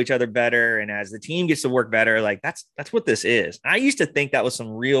get to know each other better and as the team gets to work better, like that's what this is. I used to think that was some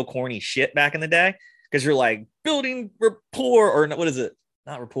real corny shit back in the day, because you're like building rapport, or what is it?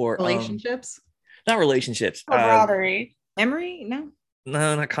 Not rapport. Relationships. Not relationships. Camaraderie. Memory? No.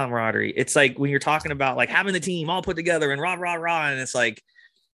 No, not camaraderie. It's like when you're talking about like having the team all put together and rah, rah, rah. And it's like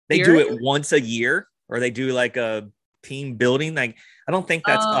they do it once a year, or they do like a team building. Like, I don't think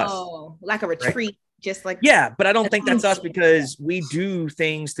that's us. Oh, like a retreat. Right? Just like, yeah, but I don't think that's us, because we do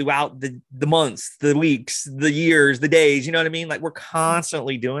things throughout the months, the weeks, the years, the days, you know what I mean? Like, we're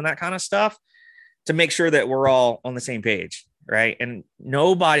constantly doing that kind of stuff to make sure that we're all on the same page. Right. And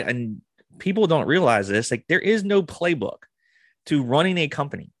people don't realize this. Like, there is no playbook to running a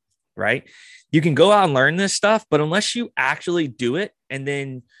company, right? You can go out and learn this stuff, but unless you actually do it and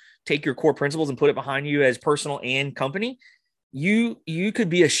then take your core principles and put it behind you as personal and company, you could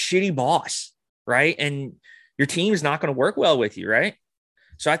be a shitty boss, right? And your team is not going to work well with you, right?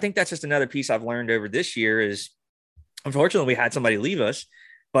 So I think that's just another piece I've learned over this year is, unfortunately, we had somebody leave us,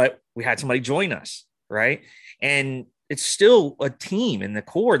 but we had somebody join us, right? And it's still a team in the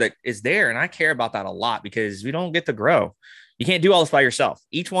core that is there. And I care about that a lot, because we don't get to grow. You can't do all this by yourself.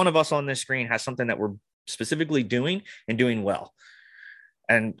 Each one of us on this screen has something that we're specifically doing and doing well.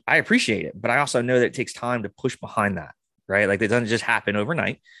 And I appreciate it, but I also know that it takes time to push behind that, right? Like, it doesn't just happen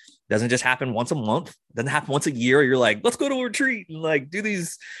overnight. It doesn't just happen once a month. It doesn't happen once a year. You're like, let's go to a retreat and like do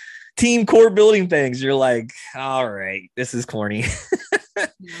these team core building things. You're like, all right, this is corny.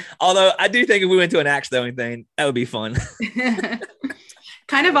 Although I do think if we went to an axe throwing thing, that would be fun.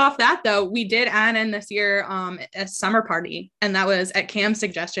 Kind of off that though, we did add in this year a summer party, and that was at Cam's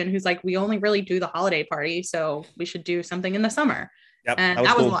suggestion, who's like, we only really do the holiday party, so we should do something in the summer. Yep, and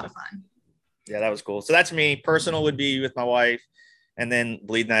that was cool. A lot of fun. Yeah, that was cool. So that's me. Personal would be with my wife, and then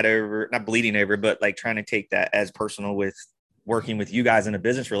not bleeding over, but like trying to take that as personal with working with you guys in a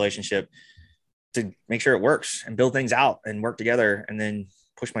business relationship to make sure it works and build things out and work together, and then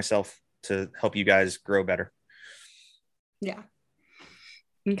push myself to help you guys grow better. Yeah.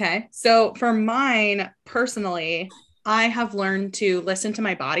 Okay. So for mine personally, I have learned to listen to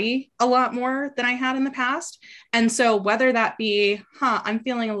my body a lot more than I had in the past. And so whether that be, I'm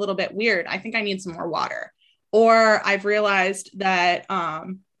feeling a little bit weird, I think I need some more water. Or I've realized that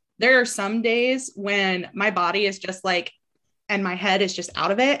there are some days when my body is just like, and my head is just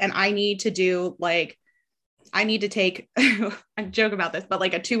out of it. And I need to take, I joke about this, but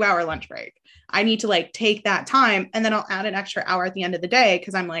like a 2-hour lunch break. I need to like take that time, and then I'll add an extra hour at the end of the day,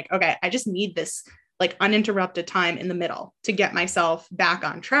 because I'm like, okay, I just need this like uninterrupted time in the middle to get myself back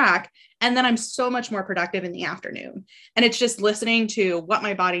on track. And then I'm so much more productive in the afternoon. And it's just listening to what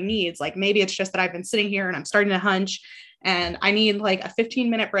my body needs. Like, maybe it's just that I've been sitting here and I'm starting to hunch, and I need like a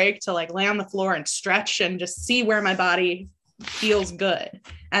 15-minute break to like lay on the floor and stretch and just see where my body feels good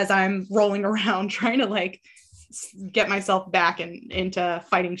as I'm rolling around trying to like get myself back into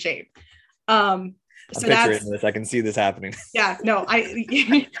fighting shape. So that's this. I can see this happening. Yeah, no,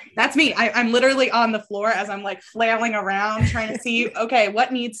 that's me. I'm literally on the floor as I'm like flailing around trying to see, okay,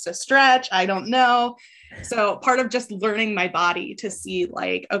 what needs to stretch? I don't know. So part of just learning my body to see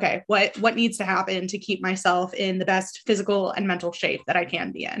like, okay, what needs to happen to keep myself in the best physical and mental shape that I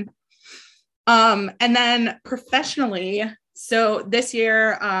can be in. And then professionally, so this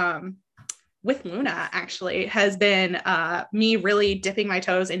year, with Luna actually has been me really dipping my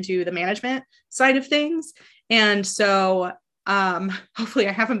toes into the management side of things. And so hopefully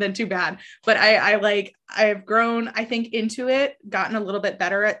I haven't been too bad, but I've grown, I think, into it, gotten a little bit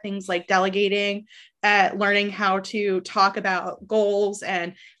better at things like delegating, at learning how to talk about goals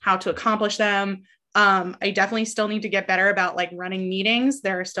and how to accomplish them. I definitely still need to get better about like running meetings.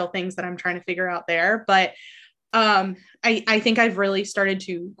 There are still things that I'm trying to figure out there, but I think I've really started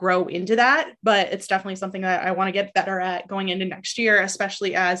to grow into that, but it's definitely something that I want to get better at going into next year,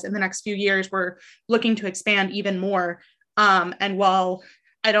 especially as in the next few years, we're looking to expand even more. And while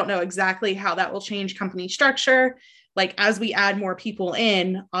I don't know exactly how that will change company structure, like as we add more people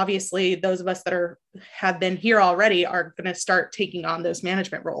in, obviously those of us that have been here already are going to start taking on those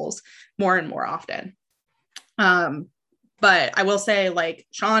management roles more and more often. But I will say, like,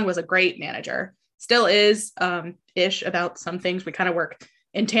 Sean was a great manager. Still is ish about some things. We kind of work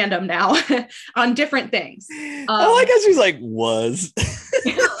in tandem now on different things. I guess he's like was.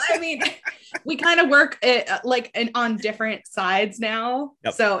 I mean, we kind of work on different sides now.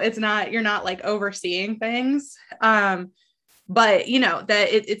 Yep. So you're not like overseeing things. but you know that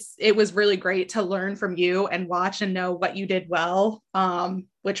it was really great to learn from you and watch and know what you did well,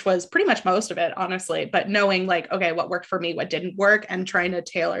 which was pretty much most of it, honestly, but knowing like, okay, what worked for me, what didn't work, and trying to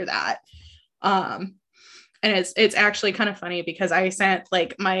tailor that. And it's actually kind of funny because I sent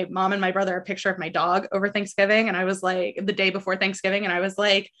like my mom and my brother a picture of my dog over Thanksgiving, and I was like, the day before Thanksgiving, and I was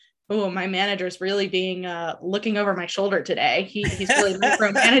like, oh, my manager's really being looking over my shoulder today. He's really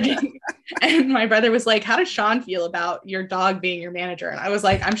micromanaging. And my brother was like, how does Sean feel about your dog being your manager? And I was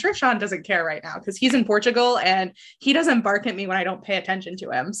like, I'm sure Sean doesn't care right now because he's in Portugal and he doesn't bark at me when I don't pay attention to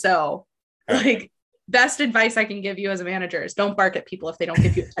him. So like, best advice I can give you as a manager is don't bark at people if they don't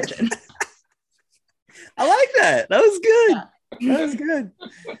give you attention. I like that. That was good. Yeah. That was good.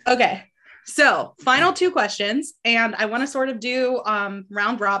 Okay. So final 2 questions, and I want to sort of do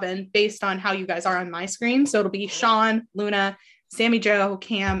round robin based on how you guys are on my screen. So it'll be Sean, Luna, Sammy Jo,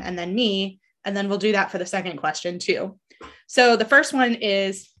 Cam, and then me. And then we'll do that for the second question too. So the first one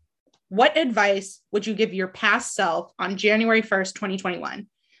is, what advice would you give your past self on January 1st, 2021?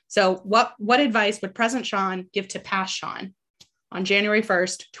 So what advice would present Sean give to past Sean on January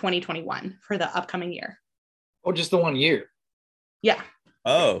 1st, 2021 for the upcoming year? Oh, just the 1 year. Yeah.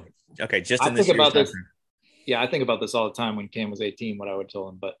 Oh, okay. Just in I this think about year's this. Yeah, I think about this all the time when Cam was 18, what I would tell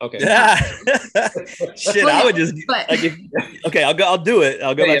him, but okay. Shit, I would just okay, I'll do it.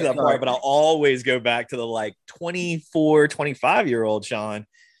 I'll go back to that part, but I'll always go back to the like 24, 25-year-old Sean.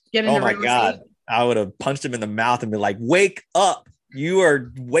 Oh my God. I would have punched him in the mouth and been like, wake up. You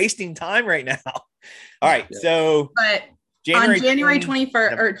are wasting time right now. All right. So but on January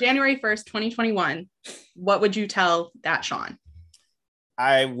 21st or January 1st, 2021, what would you tell that Sean?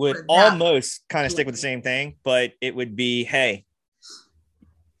 I would almost kind of stick with the same thing, but it would be, hey,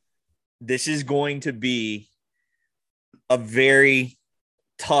 this is going to be a very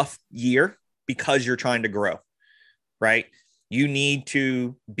tough year because you're trying to grow, right? You need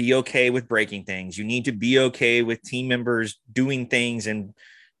to be okay with breaking things. You need to be okay with team members doing things and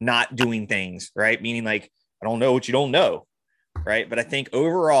not doing things, right? Meaning like, I don't know what you don't know, right? But I think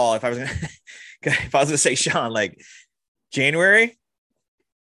overall, if I was going to say, Sean, like January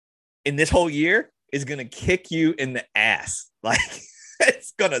in this whole year is going to kick you in the ass. Like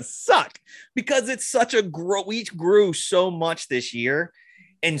it's going to suck because it's such a we each grew so much this year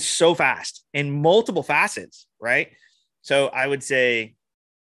and so fast in multiple facets. Right. So I would say,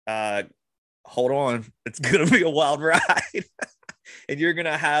 hold on, it's going to be a wild ride and you're going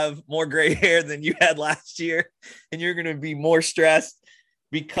to have more gray hair than you had last year. And you're going to be more stressed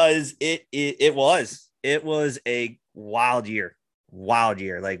because it was a wild year.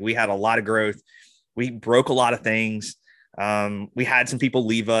 Like we had a lot of growth. We broke a lot of things. We had some people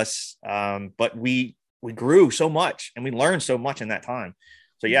leave us, but we grew so much and we learned so much in that time.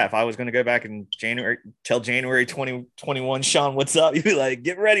 So yeah, if I was going to go back in January 2021, Sean, what's up? You'd be like,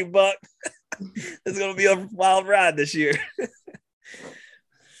 get ready, Buck. It's going to be a wild ride this year.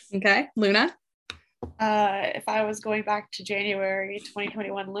 Okay. Luna? If I was going back to January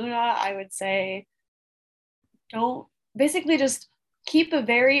 2021 Luna, I would say just keep a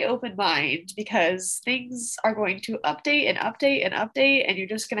very open mind because things are going to update and update and update, and you're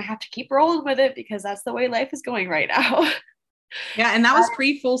just going to have to keep rolling with it because that's the way life is going right now. Yeah, and that was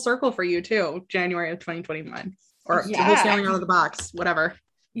pre-full circle for you too, January of 2021, or wholesaling out of the box, whatever.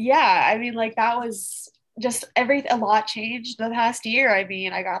 Yeah, I mean, like that was just a lot changed the past year. I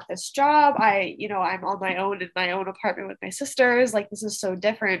mean, I got this job. I'm on my own in my own apartment with my sisters. Like this is so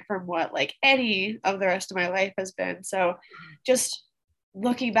different from what like any of the rest of my life has been. So just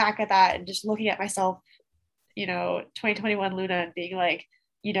looking back at that and just looking at myself, 2021 Luna and being like,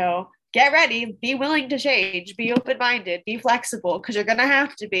 get ready, be willing to change, be open-minded, be flexible, because you're going to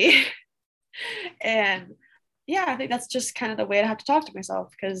have to be. And yeah, I think that's just kind of the way I have to talk to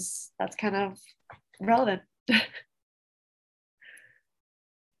myself because that's kind of relevant.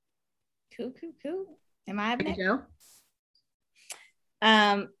 Cool. Am I up next?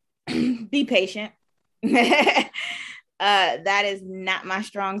 Be patient. That is not my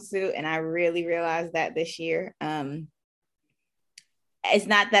strong suit, and I really realized that this year. It's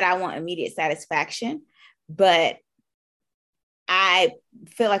not that I want immediate satisfaction, but I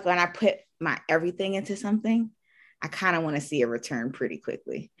feel like when I put my everything into something, I kind of want to see a return pretty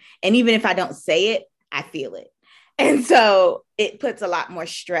quickly. And even if I don't say it, I feel it. And so it puts a lot more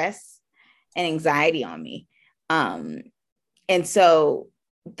stress and anxiety on me. And so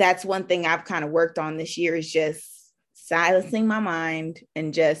that's one thing I've kind of worked on this year is just silencing my mind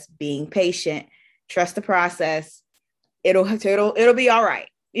and just being patient, trust the process. It'll be all right.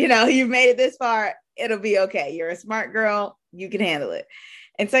 You've made it this far. It'll be okay. You're a smart girl. You can handle it.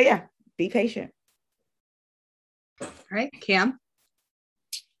 And so, yeah, be patient. All right, Cam.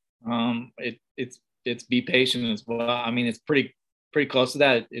 It's be patient as well. I mean, it's pretty close to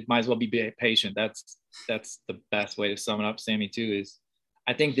that. It might as well be patient. That's the best way to sum it up, Sammy, too, is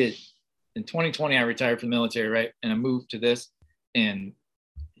I think that in 2020, I retired from the military, right? And I moved to this, and,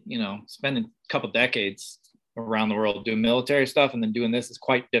 spending a couple decades around the world doing military stuff and then doing this is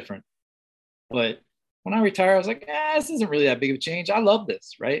quite different. But when I retired, I was like, this isn't really that big of a change. I love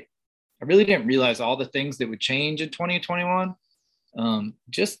this, right? I really didn't realize all the things that would change in 2021.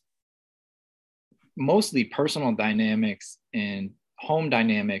 Just mostly personal dynamics and home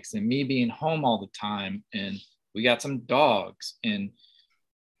dynamics and me being home all the time. And we got some dogs and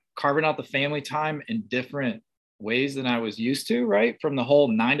carving out the family time in different ways than I was used to, right? From the whole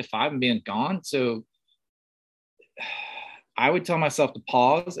 9 to 5 and being gone. So I would tell myself to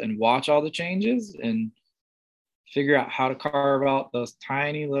pause and watch all the changes and figure out how to carve out those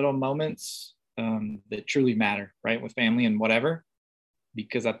tiny little moments that truly matter, right? With family and whatever,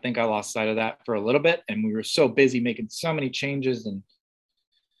 because I think I lost sight of that for a little bit. And we were so busy making so many changes and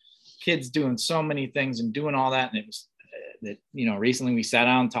kids doing so many things and doing all that. And it was that, recently we sat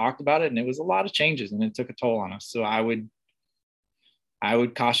down and talked about it, and it was a lot of changes and it took a toll on us. So I would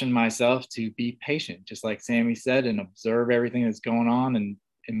caution myself to be patient, just like Sammy said, and observe everything that's going on and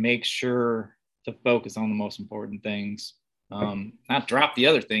make sure to focus on the most important things. Not drop the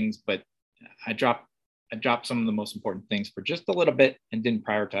other things, but I dropped some of the most important things for just a little bit and didn't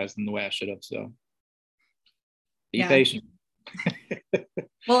prioritize them the way I should have. So be patient.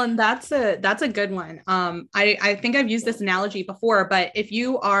 Well, and that's a good one. I think I've used this analogy before, but if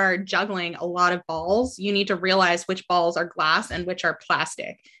you are juggling a lot of balls, you need to realize which balls are glass and which are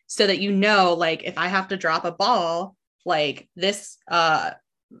plastic, so that like, if I have to drop a ball, like this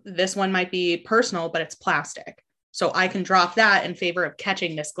one might be personal, but it's plastic. So I can drop that in favor of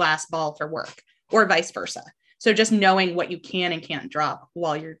catching this glass ball for work, or vice versa. So just knowing what you can and can't drop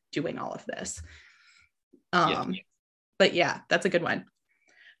while you're doing all of this. But yeah, that's a good one.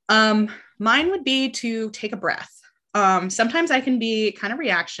 Mine would be to take a breath. Sometimes I can be kind of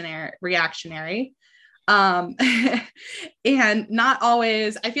reactionary. And not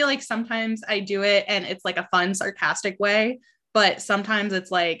always. I feel like sometimes I do it and it's like a fun, sarcastic way, but sometimes it's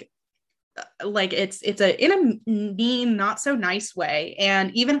like it's in a mean, not so nice way.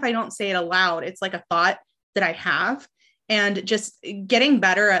 And even if I don't say it aloud, it's like a thought that I have, and just getting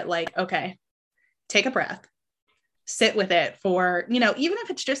better at like, okay, take a breath, sit with it for, even if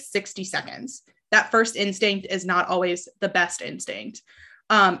it's just 60 seconds. That first instinct is not always the best instinct.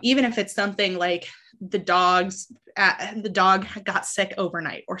 Even if it's something like the dog got sick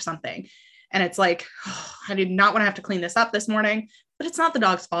overnight or something, and it's like, I did not want to have to clean this up this morning, but it's not the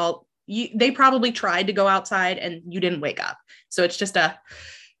dog's fault. They probably tried to go outside and you didn't wake up. So it's just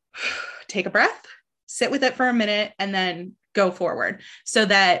take a breath, sit with it for a minute, and then go forward, so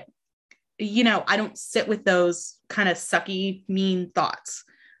that I don't sit with those kind of sucky, mean thoughts.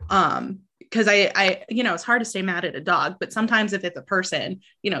 Because I it's hard to stay mad at a dog, but sometimes if it's a person,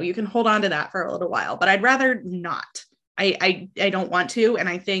 you can hold on to that for a little while, but I'd rather not. I don't want to. And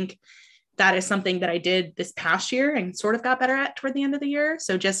I think that is something that I did this past year and sort of got better at toward the end of the year.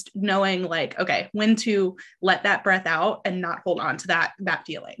 So just knowing like, okay, when to let that breath out and not hold on to that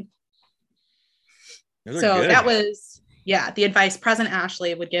feeling. So that was, the advice present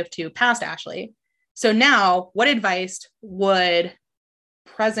Ashley would give to past Ashley. So now, what advice would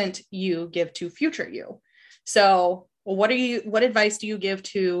present you give to future you? So what advice do you give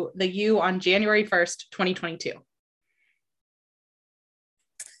to the you on January 1st, 2022?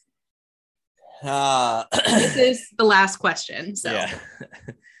 This is the last question. So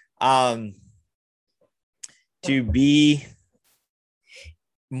to be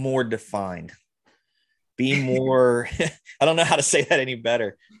more defined. Be more, I don't know how to say that any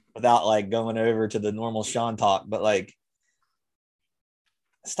better without like going over to the normal Sean talk, but like,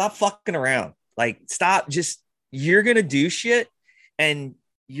 stop fucking around. Like, you're going to do shit and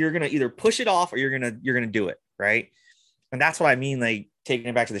you're going to either push it off or you're going to do it. Right. And that's what I mean. Like, taking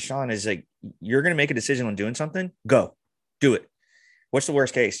it back to the Sean is like, you're going to make a decision on doing something, go do it. What's the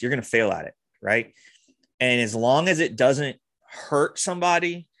worst case? You're going to fail at it. Right. And as long as it doesn't hurt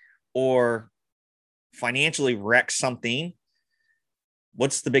somebody or financially wreck something,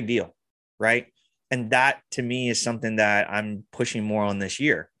 what's the big deal? Right. And that to me is something that I'm pushing more on this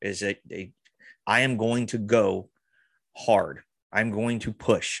year, is that I am going to go hard. I'm going to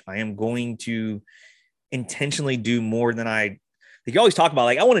push. I am going to intentionally do more than you always talk about,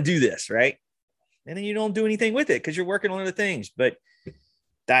 like, I want to do this. Right. And then you don't do anything with it because you're working on other things, but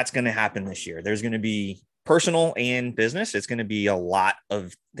that's going to happen this year. There's going to be personal and business. It's going to be a lot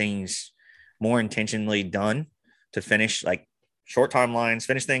of things more intentionally done to finish, like short timelines,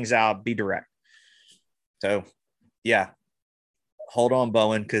 finish things out, be direct. So yeah, hold on,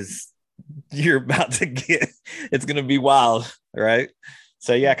 Bowen, because you're about to get, it's going to be wild. Right.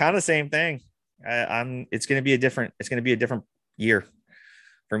 So yeah, kind of the same thing. It's going to be a different year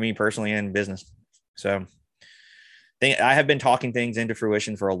for me personally and business. So I have been talking things into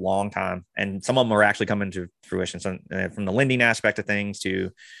fruition for a long time, and some of them are actually coming to fruition. So from the lending aspect of things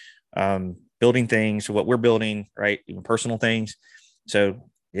to building things, to what we're building, right? Even personal things. So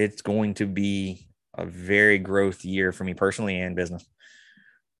it's going to be a very growth year for me personally and business.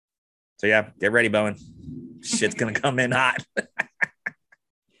 So yeah, get ready, Bowen. Shit's going to come in hot.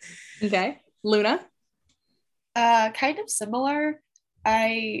 Okay. Luna? Kind of similar.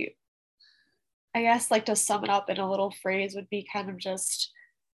 I guess like to sum it up in a little phrase would be kind of just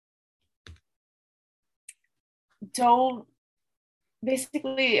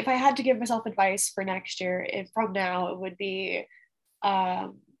basically, if I had to give myself advice for next year, from now, it would be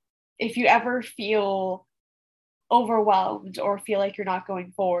if you ever feel overwhelmed or feel like you're not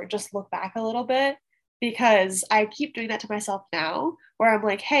going forward, just look back a little bit, because I keep doing that to myself now, where I'm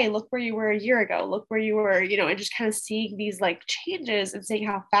like, hey, look where you were a year ago, look where you were, and just kind of seeing these like changes and seeing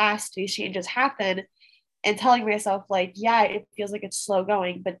how fast these changes happen, and telling myself like, yeah, it feels like it's slow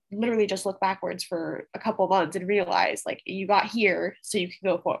going, but literally just look backwards for a couple months and realize like you got here so you can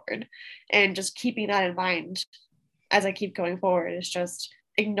go forward. And just keeping that in mind as I keep going forward is just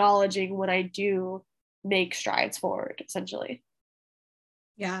acknowledging when I do make strides forward, essentially.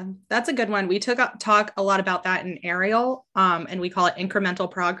 Yeah, that's a good one. We talk a lot about that in Ariel, and we call it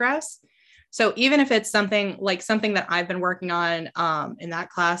incremental progress. So even if it's something that I've been working on in that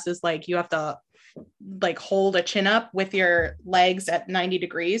class is like you have to like hold a chin up with your legs at 90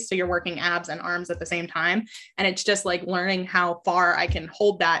 degrees. So you're working abs and arms at the same time. And it's just like learning how far I can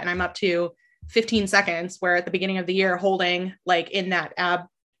hold that. And I'm up to 15 seconds, where at the beginning of the year holding like in that ab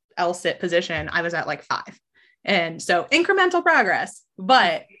L sit position, I was at like 5. And so incremental progress,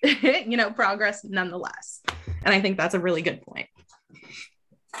 but progress nonetheless. And I think that's a really good point.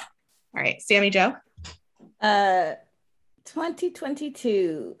 All right, Sammy Jo.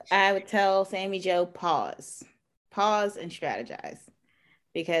 2022, I would tell Sammy Jo, pause and strategize,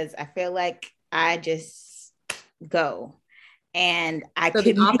 because I feel like I just go and I so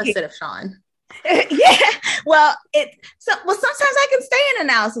could the opposite of Sean. Yeah, well, sometimes I can stay in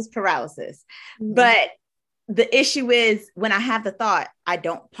analysis paralysis, but the issue is when I have the thought, I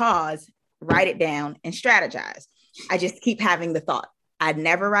don't pause, write it down, and strategize. I just keep having the thought. I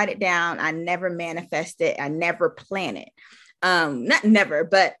never write it down. I never manifest it. I never plan it. Not never,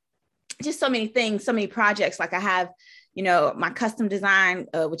 but just so many things, so many projects. Like I have, my custom design,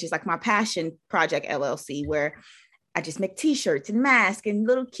 which is like my passion project LLC, where I just make t-shirts and masks and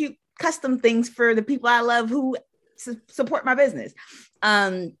little cute custom things for the people I love who support my business.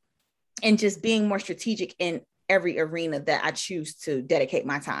 And just being more strategic in every arena that I choose to dedicate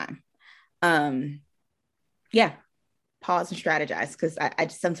my time. Yeah. Pause and strategize, because I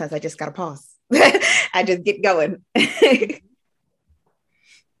sometimes I just gotta pause. I just get going.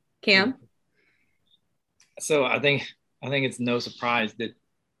 Cam? So I think it's no surprise that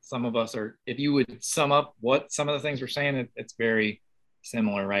some of us are, if you would sum up what some of the things we're saying, it's very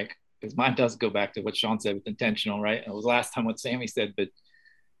similar, right? Because mine does go back to what Sean said with intentional, right? And it was last time what Sammy said, but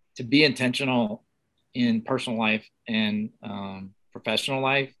to be intentional in personal life and professional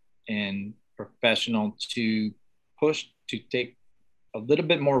life, and professional to push to take a little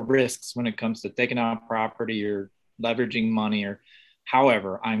bit more risks when it comes to taking out property or leveraging money, or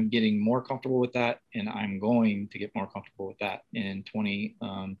however, I'm getting more comfortable with that, and I'm going to get more comfortable with that in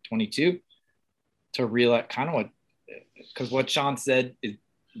 2022 to realize kind of because what Sean said, it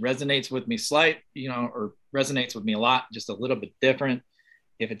resonates with me or resonates with me a lot, just a little bit different.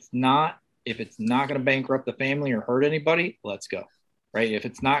 If it's not going to bankrupt the family or hurt anybody, let's go, right? If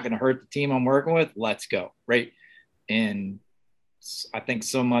it's not going to hurt the team I'm working with, let's go, right? And I think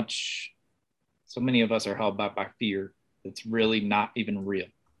so many of us are held back by fear that's really not even real.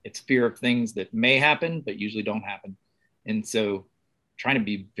 It's fear of things that may happen, but usually don't happen. And so trying to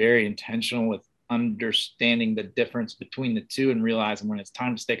be very intentional with understanding the difference between the two and realizing when it's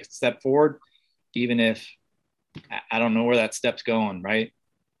time to take a step forward, even if I don't know where that step's going, right?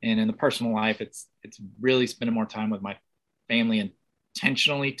 And in the personal life, it's really spending more time with my family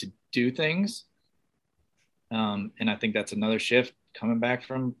intentionally to do things. And I think that's another shift coming back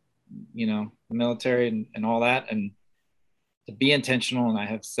from, the military and all that, and to be intentional. And I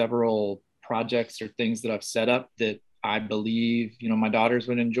have several projects or things that I've set up that I believe, my daughters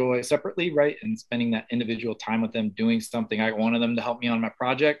would enjoy separately, right? And spending that individual time with them, doing something I wanted them to help me on my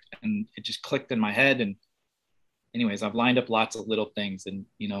project. And it just clicked in my head. And anyways, I've lined up lots of little things, and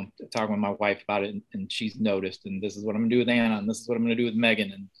talking with my wife about it, and she's noticed, and this is what I'm gonna do with Anna, and this is what I'm gonna do with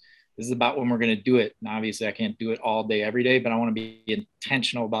Megan, and this is about when we're gonna do it. And obviously I can't do it all day, every day, but I want to be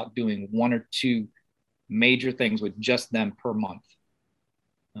intentional about doing 1 or 2 major things with just them per month.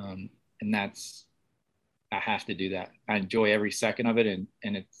 And that's, I have to do that. I enjoy every second of it,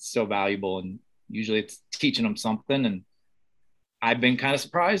 and it's so valuable. And usually it's teaching them something. And I've been kind of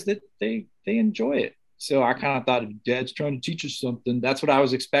surprised that they enjoy it. So I kind of thought, if Dad's trying to teach us something, that's what I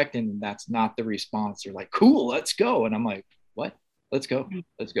was expecting. And that's not the response. They're like, cool, let's go. And I'm like, what? Let's go.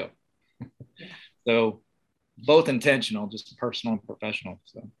 So both intentional, just personal and professional.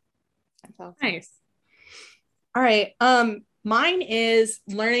 So that's nice. All right. Mine is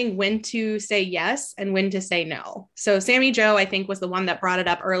learning when to say yes and when to say no. So Sammy Joe, I think, was the one that brought it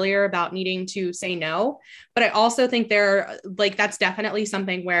up earlier about needing to say no. But I also think that's definitely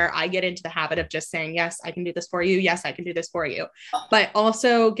something where I get into the habit of just saying, yes, I can do this for you. Yes, I can do this for you. But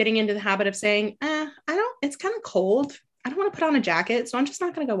also getting into the habit of saying, it's kind of cold. I don't want to put on a jacket, so I'm just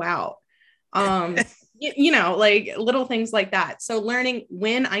not going to go out. Like little things like that. So learning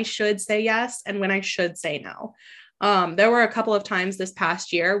when I should say yes and when I should say no. There were a couple of times this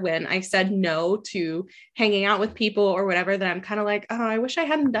past year when I said no to hanging out with people or whatever, that I'm kind of like, oh, I wish I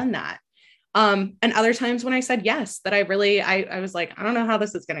hadn't done that. And other times when I said yes, that I was like, I don't know how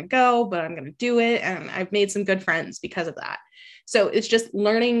this is going to go, but I'm going to do it. And I've made some good friends because of that. So it's just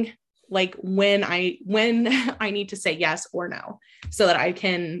learning like when I need to say yes or no, so that I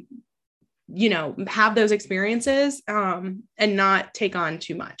can, have those experiences, and not take on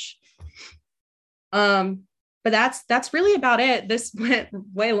too much. But that's really about it. This went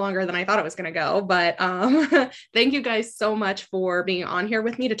way longer than I thought it was going to go, but thank you guys so much for being on here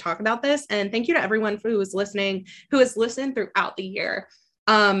with me to talk about this. And thank you to everyone who has listened throughout the year.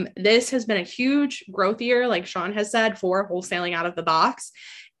 This has been a huge growth year, like Sean has said, for Wholesaling Out of the Box.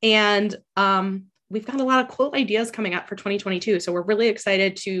 And we've got a lot of cool ideas coming up for 2022. So we're really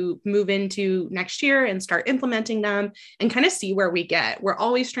excited to move into next year and start implementing them and kind of see where we get. We're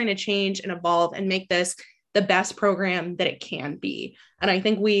always trying to change and evolve and make this the best program that it can be. And I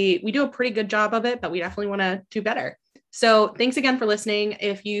think we do a pretty good job of it, but we definitely want to do better. So thanks again for listening.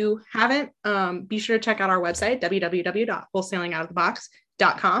 If you haven't, be sure to check out our website,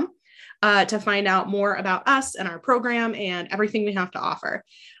 www.wholesalingoutofthebox.com, to find out more about us and our program and everything we have to offer.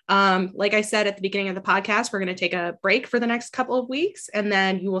 Like I said at the beginning of the podcast, we're going to take a break for the next couple of weeks, and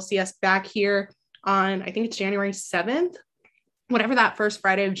then you will see us back here on, I think it's January 7th, whatever that first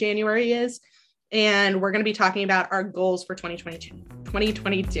Friday of January is. And we're going to be talking about our goals for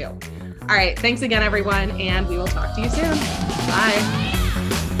 2022. All right. Thanks again, everyone. And we will talk to you soon. Bye.